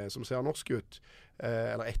med, som ser norsk ut,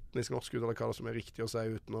 eller etnisk norsk ut, eller hva det som er riktig å si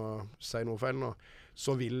uten å si noe feil nå,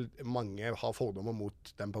 så vil mange ha fordommer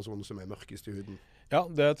mot den personen som er mørkest i huden. Ja,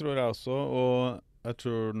 det tror jeg også, og Jeg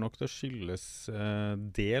tror nok det skyldes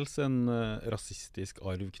dels en rasistisk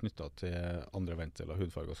arv knyttet til andre verdensdeler,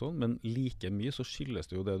 hudfarge og sånn, men like mye så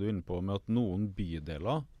skyldes det jo det du er inne på med at noen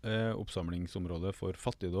bydeler, oppsamlingsområder for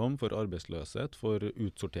fattigdom, for arbeidsløshet, for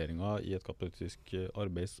utsorteringer i et kapitalistisk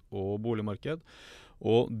arbeids- og boligmarked,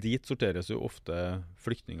 og dit sorteres jo ofte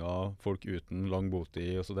flyktninger, folk uten lang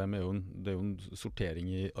botid, og så det er jo en sortering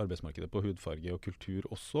i arbeidsmarkedet på hudfarge og kultur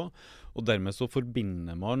også, og dermed så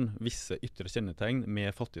forbinder man visse ytre kjennetegn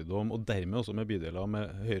med fattigdom, og dermed også med bydeler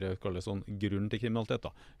med høyere sånn, grunn til kriminalitet,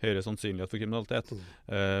 da. Høyere sannsynlighet for kriminalitet.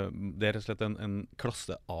 Det er rett og slett en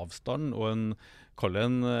klasseavstand, og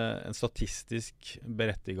en statistisk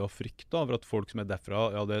berettiget frykt da, over at folk som er derfra,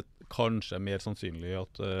 ja, det er kanskje mer sannsynlig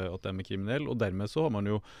at de er kriminelle, og dermed så har man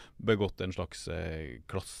jo begått en slags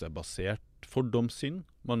klassebasert fordomssynd.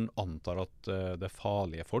 Man antar at det er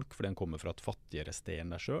farlige folk, fordi de kommer fra et fattigere sted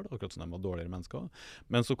enn deg selv, akkurat som de var dårligere mennesker.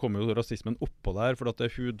 Men så kommer jo rasismen oppå der, for at det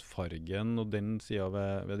er hudfargen og den siden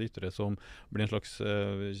ved det ytre som blir en slags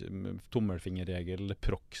tommelfingerregel,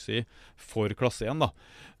 proxy for klasse igjen, da.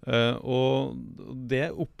 Og det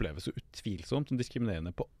oppleves jo utvilsomt som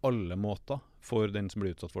diskriminerende på alle måter for den som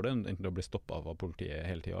blir utsatt for det, enten det blir stoppet av politiet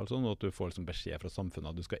hele tiden, altså, og at du får liksom beskjed fra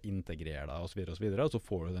samfunnet at du skal integrere deg og så videre, og så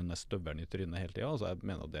får du denne støvelen i trynet hele tiden. Altså, jeg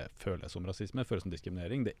mener at det føles som rasisme, føles som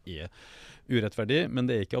diskriminering, det er urettferdig, men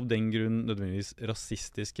det er ikke av den grunn nødvendigvis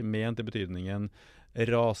rasistisk ment i betydningen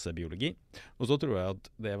rasebiologi. Og så tror jeg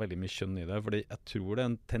at det er veldig mye kjønn i det, fordi jeg tror det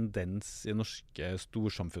er en tendens i norske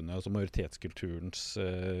storsamfunnet, altså majoritetskulturens,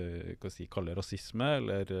 kalle rasisme,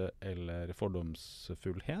 eller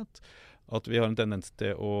fordomsfullhet, at vi har en tendens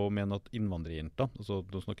til å mene at innvandrerjenter, altså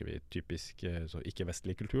da snakker vi typisk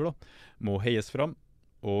ikke-vestlig kultur da, må heies fram,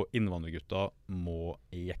 og innvandrergutter må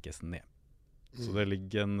jekkes ned. Så det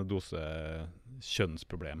ligger en dose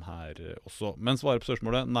kjønnsproblem her også. Men svaret på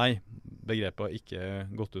spørsmålet, nei, begrepet har ikke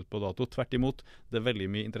gått ut på dato. Tvert imot, det er veldig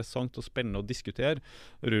mye interessant og spennende å diskutere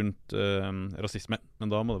rundt rasisme.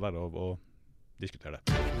 Men da må det være lov å diskutere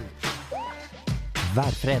det.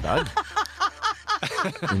 Hver fredag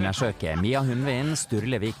undersøker Mia Hundvin,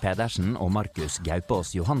 Sturlevik Pedersen og Markus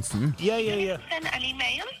Gaupås Johansen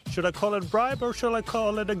Should I call it bribe or should I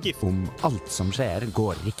call it a gift? Om alt som skjer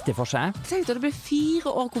går riktig for seg. Tenk deg, det blir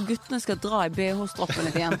 4 år hvor guttene skal dra i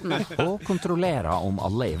BH-stroppene til jentene. Og kontrollerer om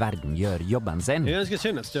alle i verden gjør jobben sin. Jeg ønsker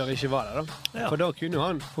synd at Støre ikke var der da. Ja. For da kunne jo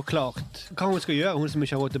han forklart hva hun skal gjøre, hun som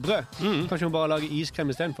ikke har råd til brød. Kanskje hun bare lager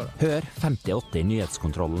iskrem i stedet for det. Hør 5080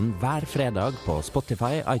 nyhetskontrollen hver fredag på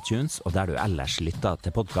Spotify, iTunes og der du ellers lytter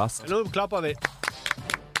til podcast. Nå klapper vi.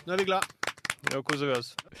 Nå er vi glad. Nå koser vi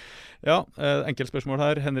oss. Ja, enkelt spørsmål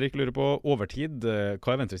her. Henrik lurer på overtid.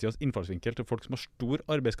 Hva er venstresidas innfallsvinkel til folk som har stor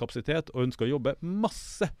arbeidskapasitet og ønsker å jobbe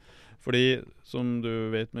masse? Fordi, som du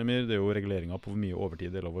vet, Memir, det er jo reguleringer på hvor mye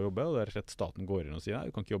overtid det er lov å jobbe, og det er rett staten går inn og sier, nei,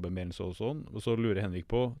 du kan ikke jobbe mer enn så og sånn. Og så lurer Henrik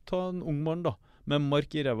på, ta en ung mann da, med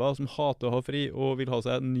mark i ræva, som hater å ha fri og vil ha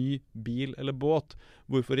seg en ny bil eller båt.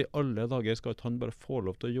 Hvorfor i alle dager skal ikke han bare få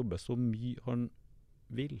lov til å jobbe så mye han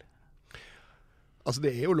vil? Altså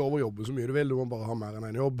det er jo lov å jobbe så mye du vil, du må bare ha mer enn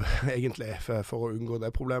en jobb, egentlig, for å unngå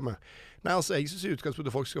det problemet. Nei, altså jeg synes i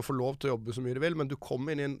utgangspunktet folk skal få lov til å jobbe så mye de vil, men du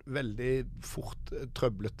kommer inn i en veldig fort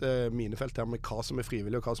trøblete minefelt her med hva som er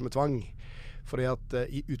frivillig og hva som er tvang. Fordi at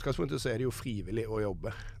i utgangspunktet så er det jo frivillig å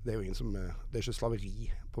jobbe. Det er jo ingen som, det er ikke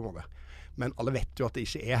slaveri på en måte. Men alle vet jo at det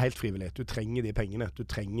ikke er helt frivillig. Du trenger de pengene. Du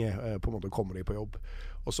trenger på en måte å komme deg på jobb.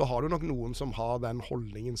 Og så har du nok noen som har den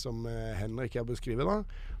holdningen som Henrik her beskriver da,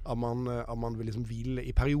 at man liksom vil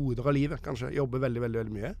i perioder av livet kanskje jobbe veldig, veldig,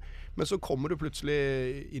 veldig mye. Men så kommer du plutselig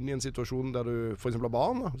inn i en situasjon der du for eksempel har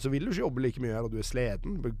barn, da, så vil du ikke jobbe like mye, eller du er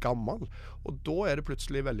sleden, du blir gammel. Og da er det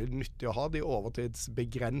plutselig veldig nyttig å ha de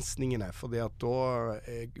overtidsbegrensningene, fordi at da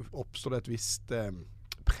oppstår det et visst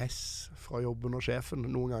press fra jobben og sjefen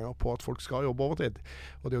noen ganger på at folk skal jobbe overtid.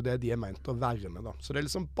 Og det er jo det de er ment å verne da. Så det er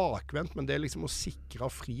liksom bakvendt, men det er liksom å sikre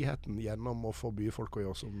friheten gjennom å forby folk å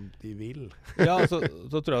gjøre som de vil. Ja, så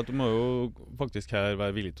tror jeg at du må jo faktisk her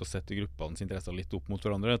være villig til å sette gruppenes interesser litt opp mot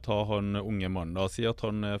hverandre. Ta han unge mannen da, si at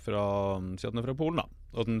han er fra Polen da.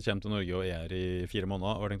 At han kommer til Norge og er i 4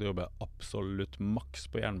 måneder og har tenkt å jobbe absolutt maks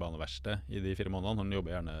på jernbaneverksted i de 4 månedene. Han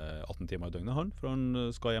jobber gjerne 18 timer i døgnet, for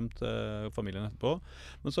han skal hjem til familien etterpå.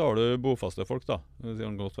 Men så har du bofaste folk da. Han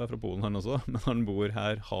kan godt være fra Polen han også, men han bor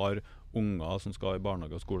her, har unger som skal i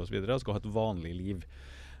barnehage og skole og så videre, skal ha et vanlig liv.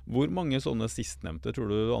 Hvor mange sånne sistnevnte tror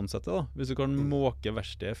du ansetter da? Hvis du kan måke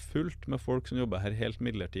verkstedet fullt med folk som jobber her helt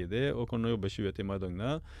midlertidig og kan jobbe 20 timer i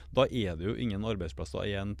døgnet, da er det jo ingen arbeidsplasser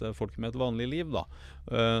igjen til folk med et vanlig liv da,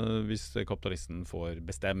 hvis kapitalisten får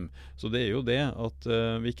bestemme. Så det er jo det at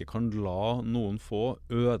vi ikke kan la noen få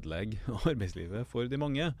ødelegge arbeidslivet for de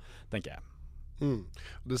mange, tenker jeg.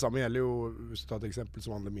 Det samme gjelder jo, hvis du tar et eksempel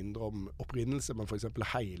som handler mindre om opprinnelse, men for eksempel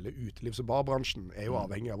hele utelivs- og barbransjen er jo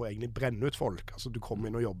avhengig av å egentlig brenne ut folk. Altså du kommer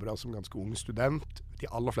inn og jobber der som ganske ung student. De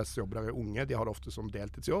aller fleste jobber der er unge, de har det ofte som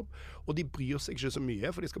deltidsjobb. Og de bryr seg ikke så mye,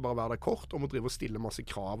 for de skal bare være der kort og må drive og stille masse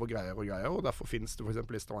krav og greier. Og derfor finnes det for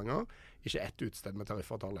eksempel i Stavanger ikke ett utsted med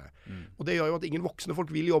tariffavtale. Og det gjør jo at ingen voksne folk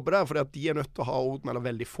vil jobbe der, fordi at de er nødt til å ha orden, eller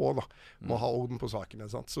veldig få da, må ha orden på sakene.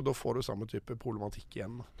 Sant? Så da får du samme type problematikk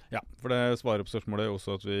igjen. Ja, for det svaret på spørsmålet er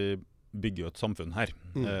også at vi bygger et samfunn her.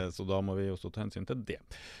 Så da må vi også ta hensyn til det.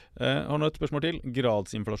 Har nå et spørsmål til.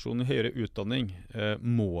 Gradsinflasjon i høyere utdanning.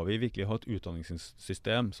 Må vi virkelig ha et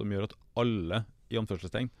utdanningssystem som gjør at alle, i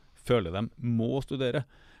anførselstegn, føler de må studere?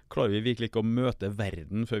 Klarer vi virkelig ikke å møte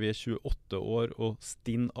verden før vi er 28 år og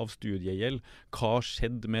stinn av studiegjeld? Hva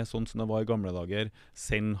skjedde med sånn som det var i gamle dager?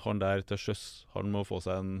 Send han der til sjøs. Han må få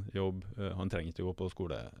seg en jobb. Han trenger ikke å gå på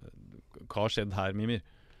skole. Hva skjedde her, Mimir?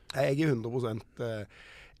 Jeg er 100%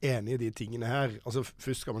 enig i de tingene her. Altså,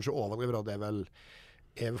 først skal man ikke overdrive det.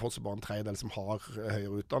 Det er fortsatt bare en tredjedel som har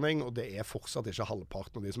høyere utdanning, og det er fortsatt ikke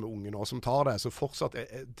halvparten av de som er unge nå som tar det. Så fortsatt,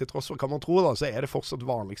 til tross for hva man tror da, så er det fortsatt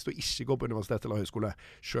vanligst å ikke gå på universitet eller høyskole,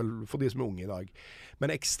 selv for de som er unge i dag.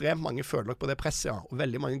 Men ekstremt mange føler nok på det presset, ja. Og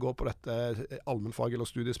veldig mange går på dette allmennfag eller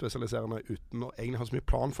studiespesialiserende uten å egentlig ha så mye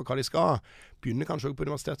plan for hva de skal. Begynner kanskje også på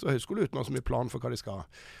universitet og høyskole uten å ha så mye plan for hva de skal.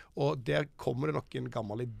 Og der kommer det nok en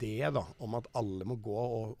gammel idé da, om at alle må gå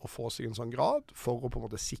og få seg en sånn grad for å på en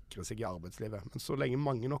måte sikre seg i arbeidslivet. Men så lenge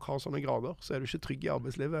mange nok har sånne grader, så er du ikke trygg i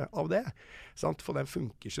arbeidslivet av det. Sant? For den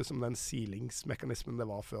funker ikke som den silingsmekanismen det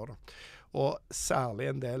var før da. Og særlig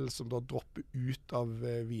en del som da dropper ut av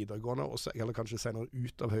videregående, eller kanskje senere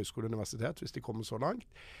ut av høyskole og universitet, hvis de kommer så langt,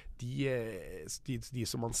 de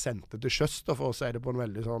som man sendte til sjøs, for å si det på en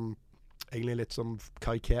veldig sånn, egentlig litt sånn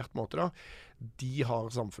karikert måte da, de har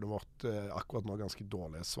samfunnet vårt akkurat nå ganske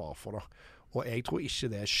dårlige svar for da. Og jeg tror ikke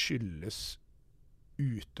det skyldes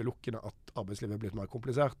utelukkende at arbeidslivet er blitt mer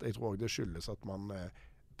komplisert. Jeg tror også det skyldes at man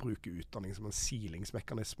bruker utdanning som en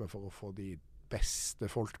silingsmekanisme for å få de beste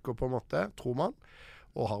folka på en måte, tror man,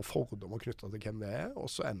 og har fordommer knyttet til hvem det er, og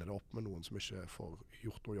så ender det opp med noen som ikke får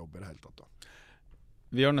gjort noe jobb i det hele tatt da.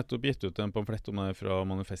 Vi har nettopp gitt ut en pamflett om det fra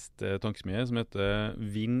Manifest Tankesmie som heter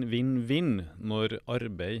Vinn, vinn, vinn når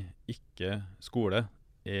arbeid, ikke skole,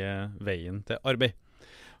 er veien til arbeid.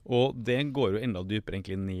 Og det går jo enda dypere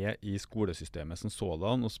egentlig ned i skolesystemet som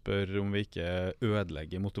sådan, og spør om vi ikke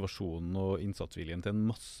ødelegger motivasjonen og innsatsviljen til en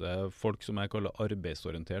masse folk som jeg kaller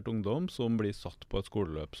arbeidsorientert ungdom, som blir satt på et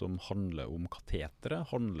skoleløp som handler om katetere,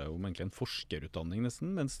 handler om egentlig en forskerutdanning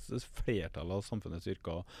nesten, mens flertallet av samfunnets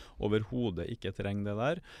yrker overhodet ikke trenger det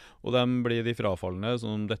der. Og de blir de frafallende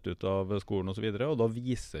som detter ut av skolen og så videre, og da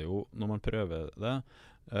viser jo, når man prøver det,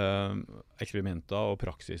 eksperimenter og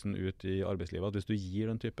praksisen ut i arbeidslivet, at hvis du gir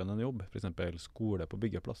den typen en jobb, for eksempel skole på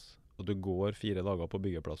byggeplass, og du går 4 dager på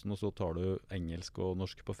byggeplassen, og så tar du engelsk og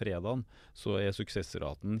norsk på fredagen, så er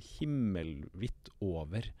suksessraten himmelvidt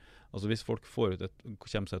over. Altså hvis folk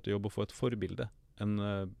kommer seg til jobb og får et forbilde,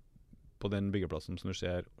 på den byggeplassen som du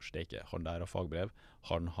ser, steike, han der har fagbrev,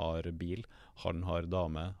 han har bil, han har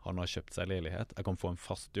dame, han har kjøpt seg leilighet, jeg kan få en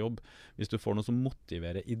fast jobb. Hvis du får noe som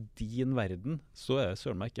motiverer i din verden, så er det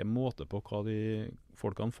søren meg ikke måte på hva de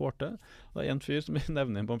folkene får til. Det er en fyr som jeg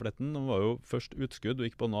nevner i pamfletten, han var jo først utskudd og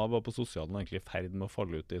gikk på Nav, var på sosialen og egentlig i ferd med å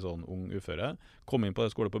falle ut i sånn ung uføre, kom inn på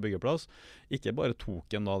det skole på byggeplass, ikke bare tok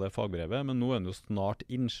han da det fagbrevet, men nå er han jo snart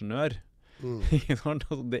ingeniør.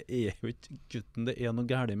 Altså, det er jo ikke gutten det er noe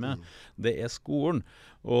gærlig med, det er skolen,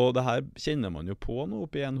 og det her kjenner man jo på nå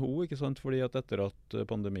oppe i NHO, ikke sant? Fordi at etter at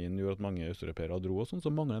pandemien gjorde at mange østeuropeere dro og sånn, så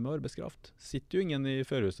mangler de med arbeidskraft. Sitter jo ingen i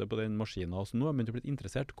førerhuset på den maskinen, så nå har man jo blitt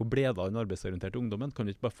interessert. Hvor ble det av den arbeidsorienterte ungdommen? Kan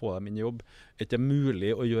du ikke bare få dem inn i jobb? Er det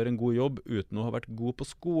mulig å gjøre en god jobb uten å ha vært god på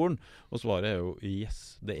skolen? Og svaret er jo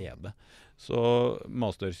yes, det er det. Så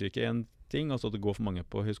mastersyke er en ting, altså at det går for mange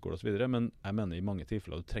på høyskole og så videre, men jeg mener i mange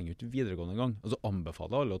tilfeller du trenger ikke videregående engang. Altså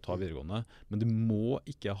anbefaler alle å ta videregående, men du må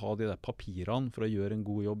ikke ha de der papirene for å gjøre en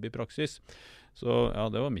god jobb i praksis. Så ja,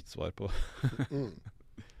 det var mitt svar på.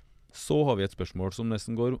 Så har vi et spørsmål som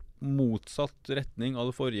nesten går motsatt retning av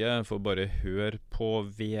det forrige, for bare hør på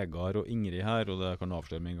Vegard og Ingrid her, og det kan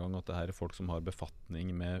avsløre med en gang at det her er folk som har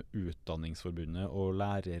befatning med Utdanningsforbundet og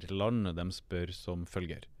lærerland. De spør som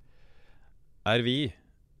følger. Er vi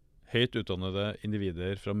høyt utdannede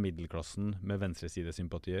individer fra middelklassen med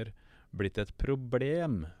venstresidesympatier blitt et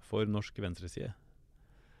problem for norsk venstreside?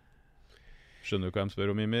 Skjønner du hva de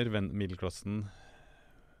spør om, Mimir? Middelklassen?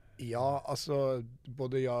 Ja, altså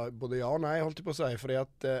både ja og nei, holdt jeg på å si, fordi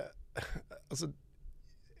at altså,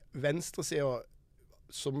 venstresiden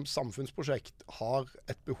som samfunnsprosjekt har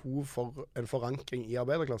et behov for en forankring i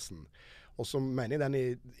arbeiderklassen. og så mener jeg den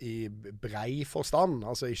i brei forstand,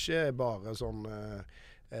 altså ikke bare sånn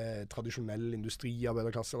tradisjonell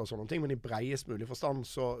industriarbeiderklasse eller sånne ting, men i breiest mulig forstand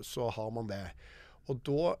så har man det. Og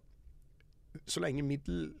da, så lenge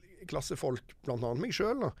middelklassefolk, blant annet meg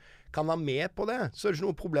selv, kan være med på det, så er det ikke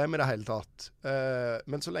noe problem i det hele tatt.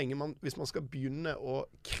 Men så lenge hvis man skal begynne å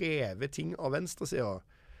kreve ting av venstresiden,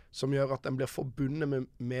 som gjør at den blir forbundet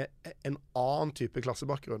med en annen type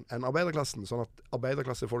klassebakgrunn enn arbeiderklassen, sånn at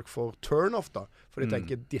arbeiderklassefolk får turn-off da, for de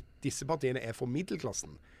tenker disse partiene er for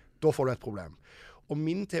middelklassen. Da får du et problem. Og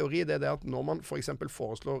min teori det er at når man for eksempel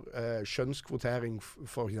foreslår kjønnskvotering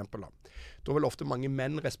for eksempel da vil ofte mange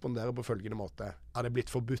menn respondere på følgende måte. Er det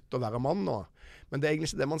blitt forbudt å være mann nå? Men det er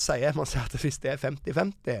egentlig ikke det man sier. Man sier at hvis det er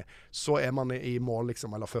 50-50, så er man i mål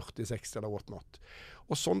liksom, eller 40-60 eller whatnot.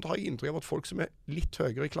 Og sånt har jeg inntrykk av at folk som er litt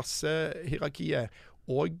høyere i klassehierarkiet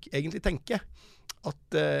og egentlig tenker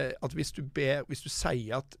at hvis du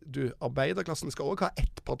sier at arbeiderklassen skal også ha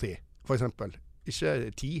ett parti, for eksempel, ikke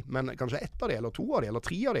 10, men kanskje 1 av de, eller 2 av de, eller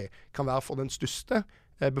 3 av de, kan være for den største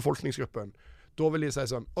befolkningsgruppen. Da vil de si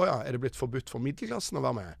sånn, er det blitt forbudt for middelklassen å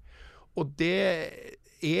være med? Og det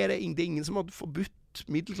er ingen som har forbudt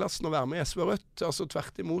middelklassen å være med i SV og Rødt. Altså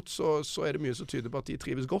tvert imot så er det mye som tyder på at de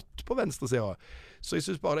trives godt på venstresiden. Så jeg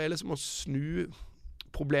synes bare det er liksom å snu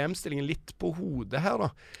problemstillingen litt på hodet her da.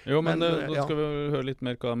 Jo, men da skal vi høre litt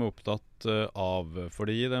mer hva de er opptatt av,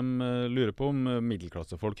 fordi de lurer på om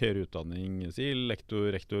middelklassefolk, høyere utdanning,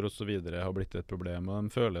 lektor og så videre har blitt et problem, og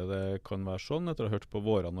de føler det kan være sånn etter å ha hørt på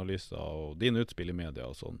våre analyser og dine utspill i media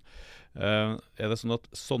og sånn. Er det sånn at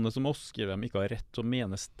sånne som oss skriver de ikke har rett til å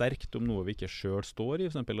mene sterkt om noe vi ikke selv står i,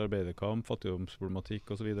 for eksempel arbeiderkamp,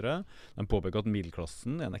 fattigdomsproblematikk og så videre. De påpeker at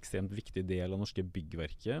middelklassen er en ekstremt viktig del av norske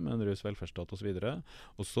byggverket med en raus velferdsstat og så videre.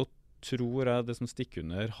 Og så tror jeg det som stikker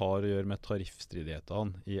under har å gjøre med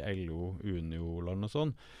tariffstridighetene i LO, Unio-land og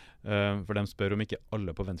sånn. For de spør om ikke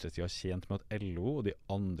alle på venstresiden er tjent med at LO og de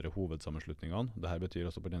andre hovedsammenslutningene, det her betyr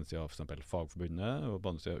også på den siden for eksempel Fagforbundet og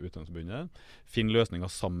på den siden Utdanningsforbundet, finner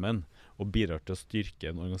løsninger sammen og bidrar til å styrke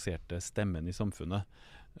den organiserte stemmen i samfunnet.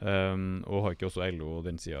 Og har ikke også LO og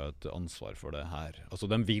den siden et ansvar for det her. Altså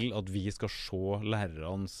de vil at vi skal se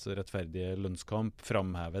lærernes rettferdige lønnskamp,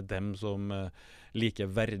 framheve dem som like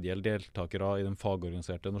verdige deltakere i den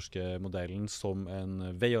fagorganiserte norske modellen som en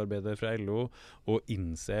veiarbeider fra LO, og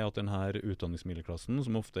innse at denne utdanningsmiddelklassen,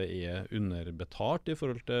 som ofte er underbetalt i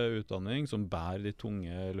forhold til utdanning, som bærer de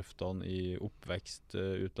tunge løftene i oppvekst,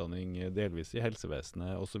 utdanning, delvis i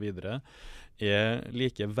helsevesenet og så videre, er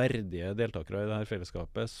like verdige deltakere i dette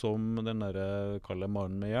fellesskapet som den der kalle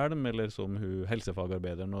mannen med hjelm, eller som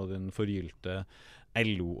helsefagarbeideren og den forgylte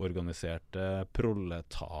LO-organiserte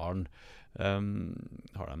proletaren.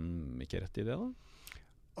 Har de ikke rett i det da?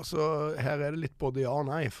 Altså, her er det litt både ja og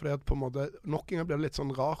nei, for det at på en måte, nok en gang blir det litt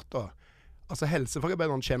sånn rart da. Altså,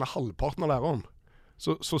 helsefagarbeideren tjener halvparten av læreren.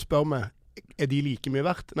 Så spør vi, er de like mye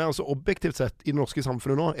verdt? Nei, altså objektivt sett i det norske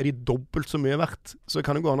samfunnet nå, er de dobbelt så mye verdt. Så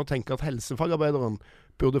kan det gå an å tenke at helsefagarbeideren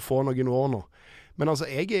burde få noen år nå. Men altså,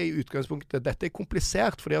 jeg er i utgangspunktet, dette er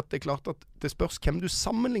komplisert, fordi at det er klart at det spørs hvem du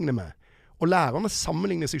sammenligner med. Og lærerne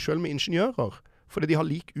sammenligner seg selv med ingeniører, fordi de har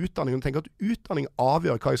lik utdanning, og tenker at utdanning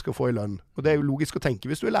avgjør hva jeg skal få i lønn. Og det er jo logisk å tenke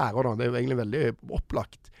hvis du er lærer da, det er jo egentlig veldig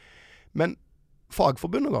opplagt. Men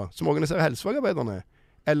fagforbundet da, som organiserer helsefagarbeiderne,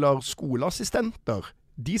 eller skoleassistenter,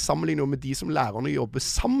 de sammenligner jo med de som lærerne jobber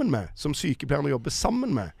sammen med, som sykepleierne jobber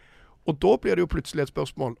sammen med. Og da blir det jo plutselig et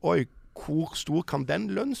spørsmål, hvor stor kan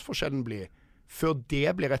den lønnsforskjellen bli, før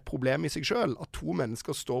det blir et problem i seg selv, at to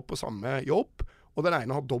mennesker står på samme jobb, og den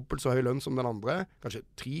ene har dobbelt så høy lønn som den andre, kanskje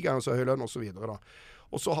 3 ganger så høy lønn, og så videre da.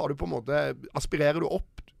 Og så har du på en måte, aspirerer du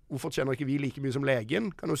opp, hvorfor tjener ikke vi like mye som legen,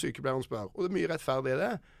 kan jo sykepleieren spørre. Og det er mye rettferdig i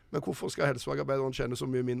det, men hvorfor skal helsefagarbeideren tjene så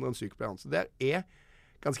mye mindre enn sykepleieren? Så det er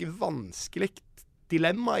ganske vanskelig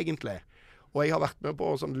dilemma egentlig. Og jeg har vært med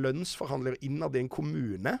på sånn lønnsforhandler innad i en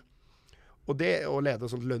kommune, og det å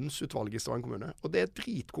lede sånn lønnsutvalg i Stavanger kommune. Og det er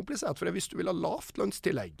dritkomplisert, for hvis du vil ha lavt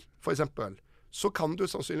lønnstillegg, for eksempel, så kan du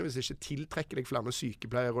sannsynligvis ikke tiltrekke deg flere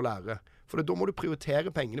sykepleiere og lærere. For da må du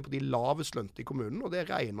prioritere pengene på de lavest lønte i kommunen, og det er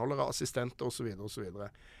renholdere, assistenter og så videre og så videre.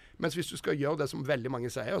 Mens hvis du skal gjøre det som veldig mange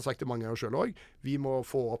sier, og har sagt det mange ganger selv også, vi må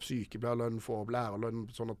få opp sykepleierlønn, få opp lærerlønn,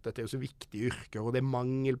 sånn at dette er jo så viktige yrker, og det er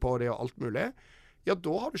mangel på det og alt mulig, ja,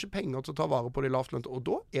 da har du ikke penger til å ta vare på de lavt lønte, og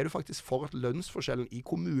da er du faktisk for at lønnsforskjellen i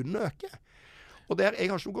kommunen øker. Og jeg har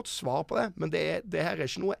ikke noe godt svar på det, men det her er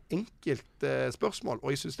ikke noe enkelt spørsmål,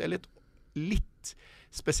 og jeg synes det er litt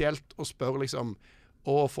spesielt å spørre liksom,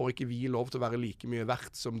 får ikke vi lov til å være like mye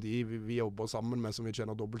verdt som de vi jobber sammen med, som vi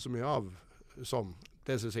tjener dobbelt så mye av? Sånn.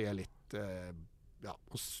 Det synes jeg er litt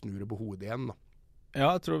å snu det på hodet igjen da.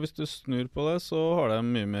 Ja, jeg tror hvis du snur på det, så har de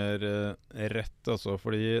mye mer rett, altså,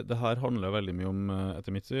 fordi det her handler veldig mye om,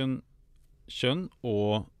 etter mitt syn, kjønn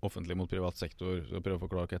og offentlig mot privat sektor. Så jeg prøver å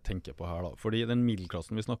forklare hva jeg tenker på her da. Fordi den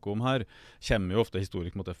middelklassen vi snakker om her, kommer jo ofte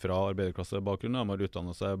historisk måte fra arbeiderklassebakgrunn. De har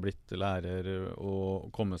utdannet seg, blitt lærer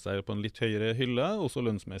og kommet seg på en litt høyere hylle, også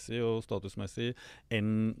lønnsmessig og statusmessig,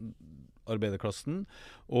 enn arbeiderklassen,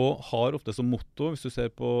 og har ofte som motto, hvis du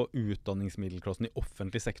ser på utdanningsmiddelklassen i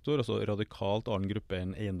offentlig sektor, altså radikalt annen gruppe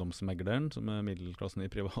enn eiendomsmegleren, som middelklassen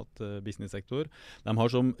i privat businesssektor, de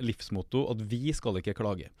har som livsmotto at vi skal ikke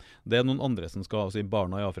klage. Det noen andre som skal, altså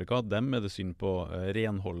barna i Afrika, dem det synd på,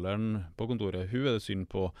 renholderen på kontoret, hun det synd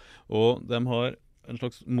på, og de har en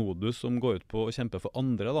slags modus som går ut på å kjempe for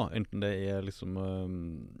andre da, enten det liksom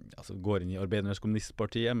altså går inn i Arbeidernes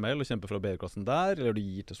kommunistparti ML og kjemper for arbeiderklassen der, eller de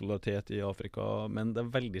gir til solidaritet i Afrika, men det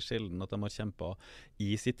veldig sjelden at de har kjempet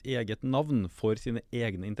i sitt eget navn for sine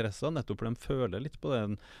egne interesser, nettopp for de føler litt på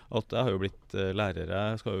den, at jeg har jo blitt lærer,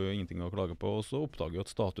 jeg skal jo ingenting å klage på, og så oppdager jo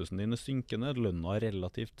at statusen din synkende, lønna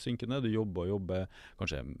relativt synkende, du jobber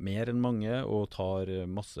kanskje mer enn mange, og tar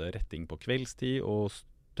masse retting på kveldstid, og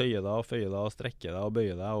tøye deg, føye deg, strekke deg og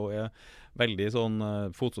bøye deg og veldig sånn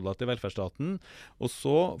fotsoldat i velferdsstaten. Og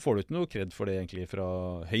så får du ikke noe kred for det egentlig fra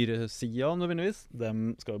høyresiden nødvendigvis. De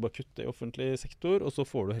skal jo bare kutte i offentlig sektor, og så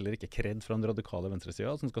får du heller ikke kred fra den radikale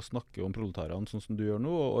venstresiden som skal snakke om proletarene sånn som du gjør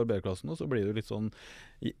nå, og arbeiderklassen, og så blir du litt sånn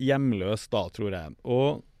hjemløs da, tror jeg.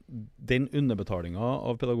 Og den underbetalingen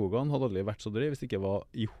av pedagogene hadde aldri vært så dyr hvis det ikke var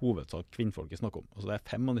i hovedsak kvinnfolk snakker om. Altså det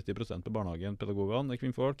 95% på barnehagen pedagogene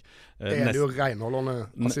kvinnfolk. Det jo renholderne,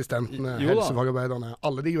 assistentene, helsefagarbeiderne,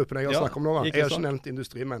 alle de gruppene jeg har snakket om nå. Jeg har ikke nevnt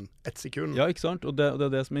industrimenn, ett sekund. Ja, ikke sant? Og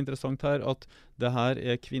det det som interessant her, at det her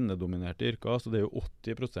kvinnedominerte yrker, så det jo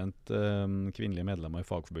 80% kvinnelige medlemmer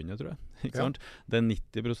i fagforbundet, tror jeg. Ikke sant? Det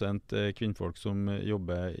 90% kvinnfolk som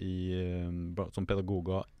jobber som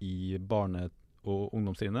pedagoger i barnet og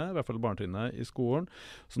ungdomstrinnet, i hvert fall barnetrinnet i skolen,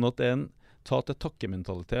 sånn at det en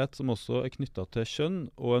ta-til-takke-mentalitet som også knyttet til kjønn,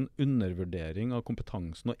 og en undervurdering av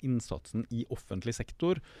kompetansen og innsatsen i offentlig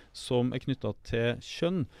sektor som knyttet til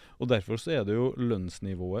kjønn, og derfor så det jo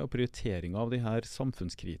lønnsnivået og prioriteringen av de her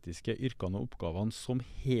samfunnskritiske yrkene og oppgavene som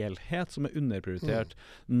helhet som underprioritert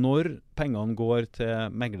når pengene går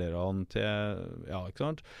til meglerne, til, ja, ikke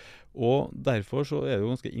sant? Og derfor så det jo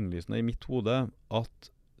ganske innlysende i mitt hode at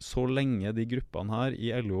så lenge de gruppene her i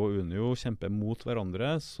LO og Unio kjemper mot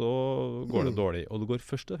hverandre, så går det dårlig. Og det går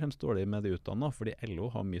først og fremst dårlig med de utdannede, fordi LO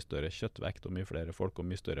har mye større kjøttvekt og mye flere folk og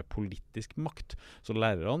mye større politisk makt. Så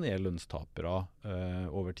lærerne lønnstapere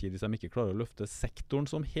over tid hvis de ikke klarer å løfte sektoren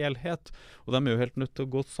som helhet. Og de jo helt nødt til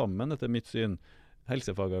å gå sammen etter mitt syn.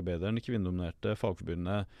 Helsefagarbeideren, kvinnedominerte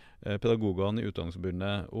fagforbundet, pedagogene i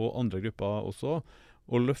Utdanningsforbundet og andre grupper også,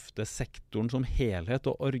 å løfte sektoren som helhet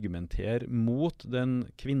og argumentere mot den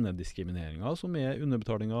kvinnediskrimineringen som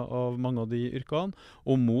underbetalingen av mange av de yrkene,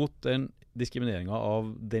 og mot den diskrimineringen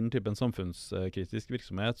av den typen samfunnskritisk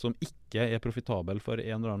virksomhet som ikke profitabel for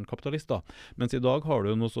en eller annen kapitalist da. Mens i dag har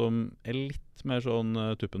du noe som litt mer sånn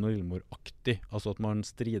Tuppen og Lillemor-aktig, altså at man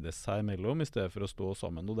strides seg imellom i stedet for å stå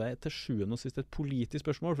sammen. Og det til sjuende og sist et politisk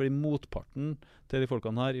spørsmål, fordi motparten til de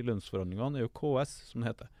folkene her i lønnsforhandlingene jo KS, som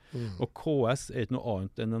det heter. Og KS ikke noe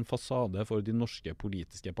annet enn en fasade for de norske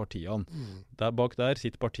politiske partiene. Bak der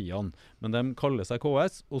sitter partiene, men de kaller seg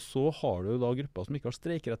KS, og så har du da grupper som ikke har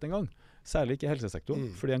streikerett engang. Særlig ikke i helsesektoren,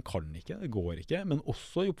 fordi en kan ikke, det går ikke, men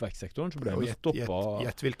også i oppvekstsektoren så ble det stoppet.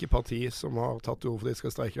 Gjett hvilke parti som har tatt ord for de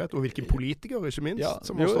skal streikerett, og hvilke politikere ikke minst,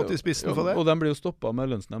 som har stått i spissen for det. Og de blir jo stoppet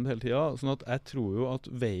med lønnsnemnd hele tiden, sånn at jeg tror jo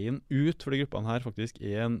at veien ut for de gruppene her faktisk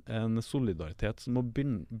en solidaritet som må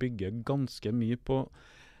bygge ganske mye på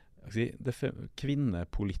det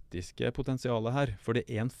kvinnepolitiske potensialet her, for det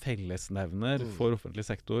en fellesnevner for offentlig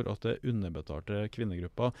sektor at det underbetalte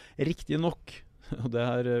kvinnegrupper. Riktig nok, og det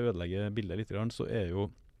her ødelegger bildet litt, så jo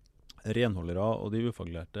renholdere og de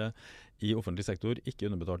ufaglærte i offentlig sektor ikke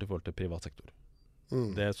underbetalt i forhold til privat sektor.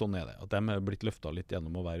 Det sånn det. At de blitt løftet litt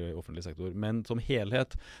gjennom å være i offentlig sektor. Men som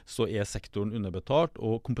helhet så sektoren underbetalt,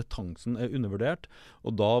 og kompetansen undervurdert.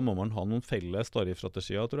 Og da må man ha noen felles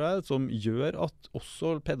strategier, tror jeg, som gjør at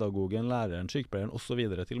også pedagogen, læreren, sykepleieren og så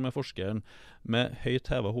videre, til og med forskeren, med høyt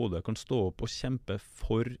hevet hode kan stå opp og kjempe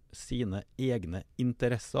for sine egne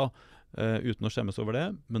interesser. Uten å skjemmes over det,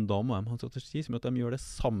 men da må de ha en strategi som gjør at de gjør det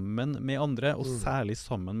sammen med andre, og særlig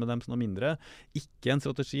sammen med dem som er mindre. Ikke en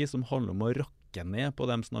strategi som handler om å rakke ned på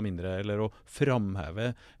dem som er mindre, eller å framheve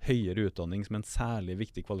høyere utdanning som en særlig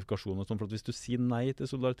viktig kvalifikasjon. For at hvis du sier nei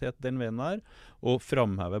til solidaritet den veien der, og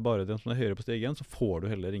framhever bare dem som er høyere på stigen, så får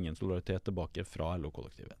du heller ingen solidaritet tilbake fra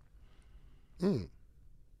LO-kollektivet.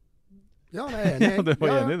 Ja, jeg er enig. Det var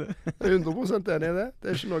enig i det. Jeg er 100% enig i det. Det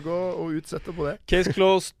er ikke noe å utsette på det. Case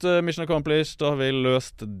closed, mission accomplished. Da har vi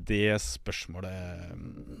løst det spørsmålet.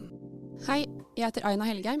 Hei, jeg heter Aina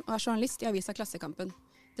Helgheim og er journalist i avisa Klassekampen.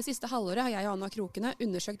 Det siste halvåret har jeg og Anna Krokene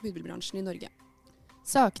undersøkt budbilbransjen i Norge.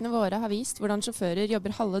 Sakene våre har vist hvordan sjåfører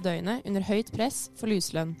jobber halve døgnet under høyt press for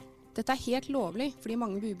luselønn. Dette er helt lovlig, fordi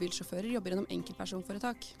mange budbilsjåfører jobber gjennom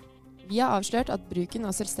enkeltpersonforetak. Vi har avslørt at bruken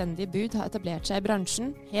av selvstendige bud har etablert seg i bransjen,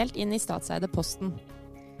 helt inn i statseide Posten.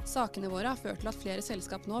 Sakene våre har ført til at flere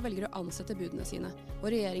selskap nå velger å ansette budene sine, og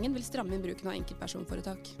regjeringen vil stramme inn bruken av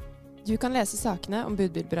enkeltpersonforetak. Du kan lese sakene om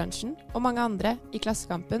budbilbransjen og mange andre i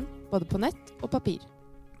Klassekampen, både på nett og papir.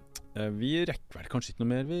 Vi rekker vel kanskje ikke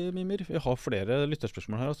noe mer, Mimir. Vi har flere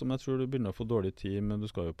lytterspørsmål her, som jeg tror du begynner å få dårlig tid, men du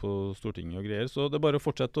skal jo på Stortinget og greier. Så det er bare å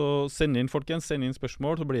fortsette å sende inn, folkens. Sende inn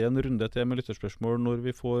spørsmål, så blir det en runde til med lytterspørsmål når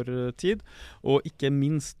vi får tid. Og ikke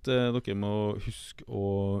minst, dere må huske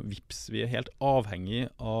å vippse. Vi er helt avhengig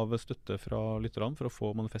av støtte fra lytterne for å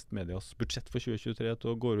få Manifest Medias budsjett for 2023 til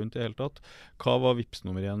å gå rundt i hele tatt. Hva var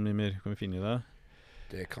vippsnummer igjen, Mimir? Kan vi finne i det?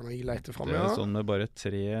 Det kan jeg lete fram, ja. Det er sånn med bare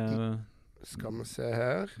 3... Skal vi se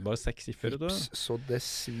her. Bare 6 siffer, så det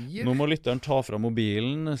svir. Nå må lytteren ta fra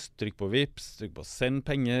mobilen, trykk på Vips, trykk på send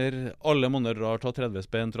penger. Alle måneder drar, ta 30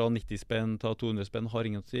 spenn, ta 90 spenn, ta 200 spenn. Har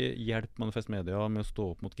ingen til hjelp Manifest Media med å stå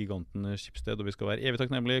opp mot giganten Skipsted, og vi skal være evig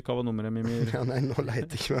takknemlige. Hva var nummeret, Mimir? Ja, nei, nå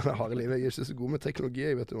leter jeg ikke mer harde livet. Jeg er ikke så god med teknologi,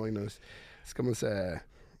 jeg vet du, Magnus. Skal vi se.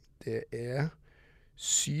 Det er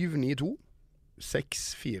 792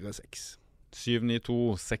 646.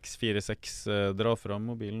 792-646. Dra fram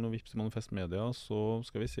mobilen og vips Manifest Media, så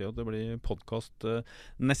skal vi se at det blir podcast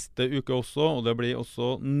neste uke også, og det blir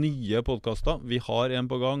også nye podcaster. Vi har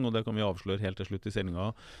en på gang, og det kan vi avsløre helt til slutt i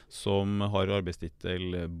sendinga, som har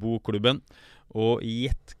arbeidstittel Bokklubben. Og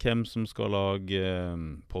gjett hvem som skal lage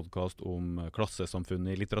podcast om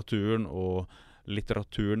klassesamfunnet i litteraturen og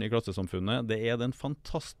litteraturen i klassesamfunnet. Det er den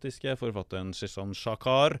fantastiske forfatteren Sheshan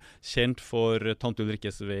Shakar, kjent for Tante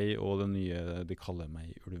Ulrikkes vei og den nye De kaller meg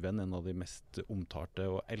ulven, en av de mest omtalte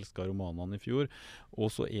og elsket romanene i fjor. Og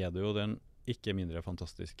så er det jo den ikke mindre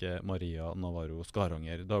fantastiske Maria Navarro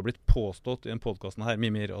Skaranger. Det har blitt påstått i den podcasten her,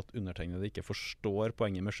 Mimir, at undertegnede ikke forstår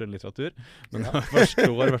poenget med skjønnlitteratur, men jeg forstår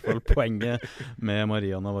i hvert fall poenget med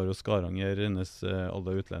Maria Navarro Skaranger. Hennes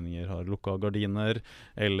Alle utlendinger har lukket gardiner,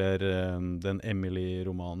 eller den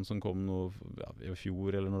Emily-romanen som kom nå, i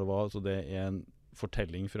fjor, eller når det var. Så det er en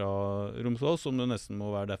fortelling fra Romsås, som du nesten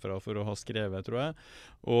må være derfra for å ha skrevet, tror jeg.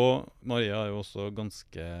 Og Maria er jo også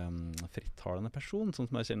ganske frittalende person, sånn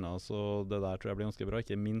som jeg kjenner, så det der tror jeg blir ganske bra,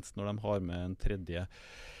 ikke minst når de har med en tredje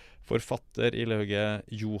forfatter i lauget,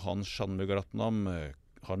 Johan Shanmugaratnam.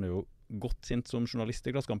 Han er jo godt kjent som journalist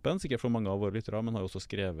i Klassekampen, sikkert for mange av våre lyttere, men har også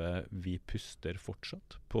skrevet Vi puster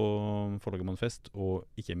fortsatt på forlaget Manifest, og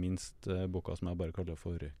ikke minst boka som jeg bare kaller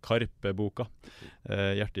for Karpe-boka.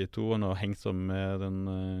 Hjertet i to, han har hengt sammen med den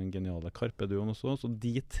geniale Karpe-duoen også, så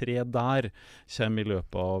de tre der kommer i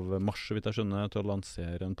løpet av mars, så vidt jeg skjønner, til å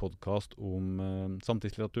lansere en podcast om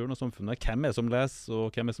samtidslitteraturen og samfunnet. Hvem er det som leser,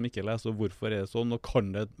 og hvem er det som ikke leser, og hvorfor er det sånn, og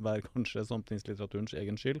kan det være kanskje samtidslitteraturens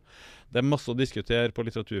egen skyld? Det er masse å diskutere på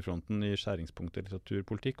litteraturfronten i skjæringspunktet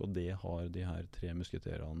litteraturpolitikk, og det har de her tre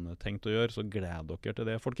musketerene tenkt å gjøre, så gled dere til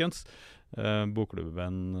det, folkens.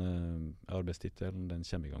 Bokklubben, arbeidstittelen, den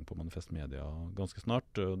kommer i gang på Manifest Media ganske snart.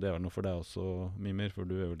 Det er vel noe for deg også, Mimir, for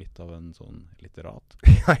du er jo litt av en sånn litterat.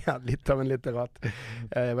 Ja, litt av en litterat.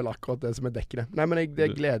 Jeg er vel akkurat det som er dekkende. Nei, men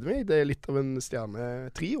jeg gleder meg. Det er litt av en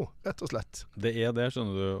stjernetrio, rett og slett. Det er det,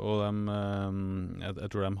 skjønner du, og jeg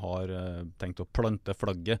tror de har tenkt å plante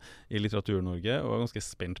flagget i Litteratur-Norge, og er ganske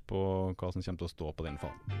spent på hva som kommer til å stå på den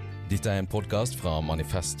fanen. Dette er en podcast fra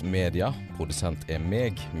Manifest Media. Produsent er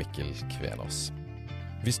meg, Mikkel Kvenås.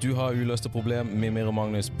 Hvis du har uløste problem Mimir og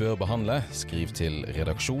Magnus bør behandle, skriv til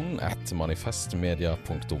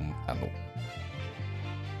redaksjonen@manifestmedia.no.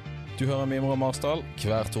 Du hører Mimir og Marsdal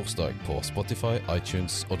hver torsdag på Spotify,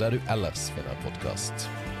 iTunes og der du ellers finner podcast.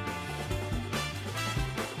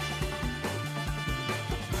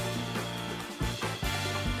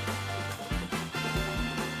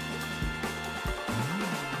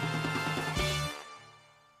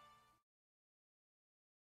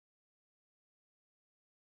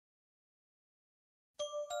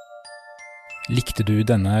 Likte du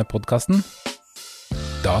denne podcasten?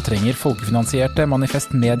 Da trenger folkefinansierte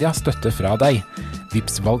Manifest Media støtte fra deg.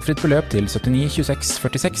 Vips valgfritt beløp til 79 26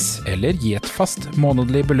 46, eller gi et fast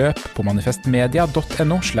månedlig beløp på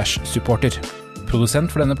manifestmedia.no/supporter. Produsent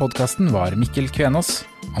for denne podcasten var Mikkel Kvenås.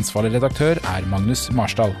 Ansvarlig redaktør er Magnus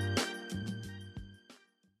Marsdal.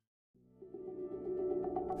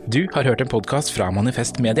 Du har hørt en podcast fra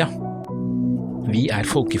Manifest Media. Vi er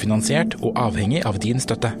folkefinansiert og avhengig av din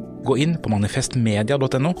støtte. Gå inn på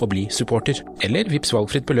manifestmedia.no og bli supporter, eller vips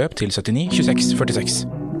valgfritt beløp til 79 26 46.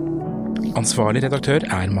 Ansvarlig redaktør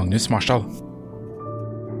er Magnus Marsdal.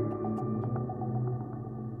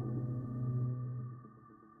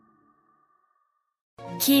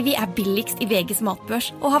 Kiwi er billigst i VGs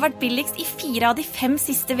matbørs, og har vært billigst i 4 av de 5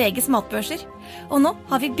 siste VGs matbørser. Og nå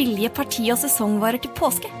har vi billige parti- og sesongvarer til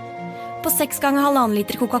påske. På 6 ganger 1,5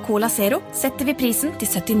 liter Coca-Cola Zero setter vi prisen til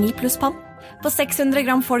 79 pluss pann. På 600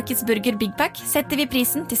 gram Folkets Burger Big Pack setter vi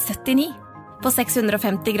prisen til 79. På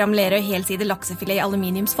 650 gram Lerøy helside laksefilet i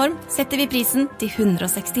aluminiumsform setter vi prisen til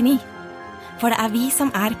 169. For det er vi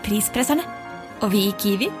som er prispresserne. Og vi i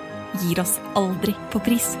Kiwi gir oss aldri på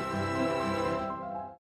pris.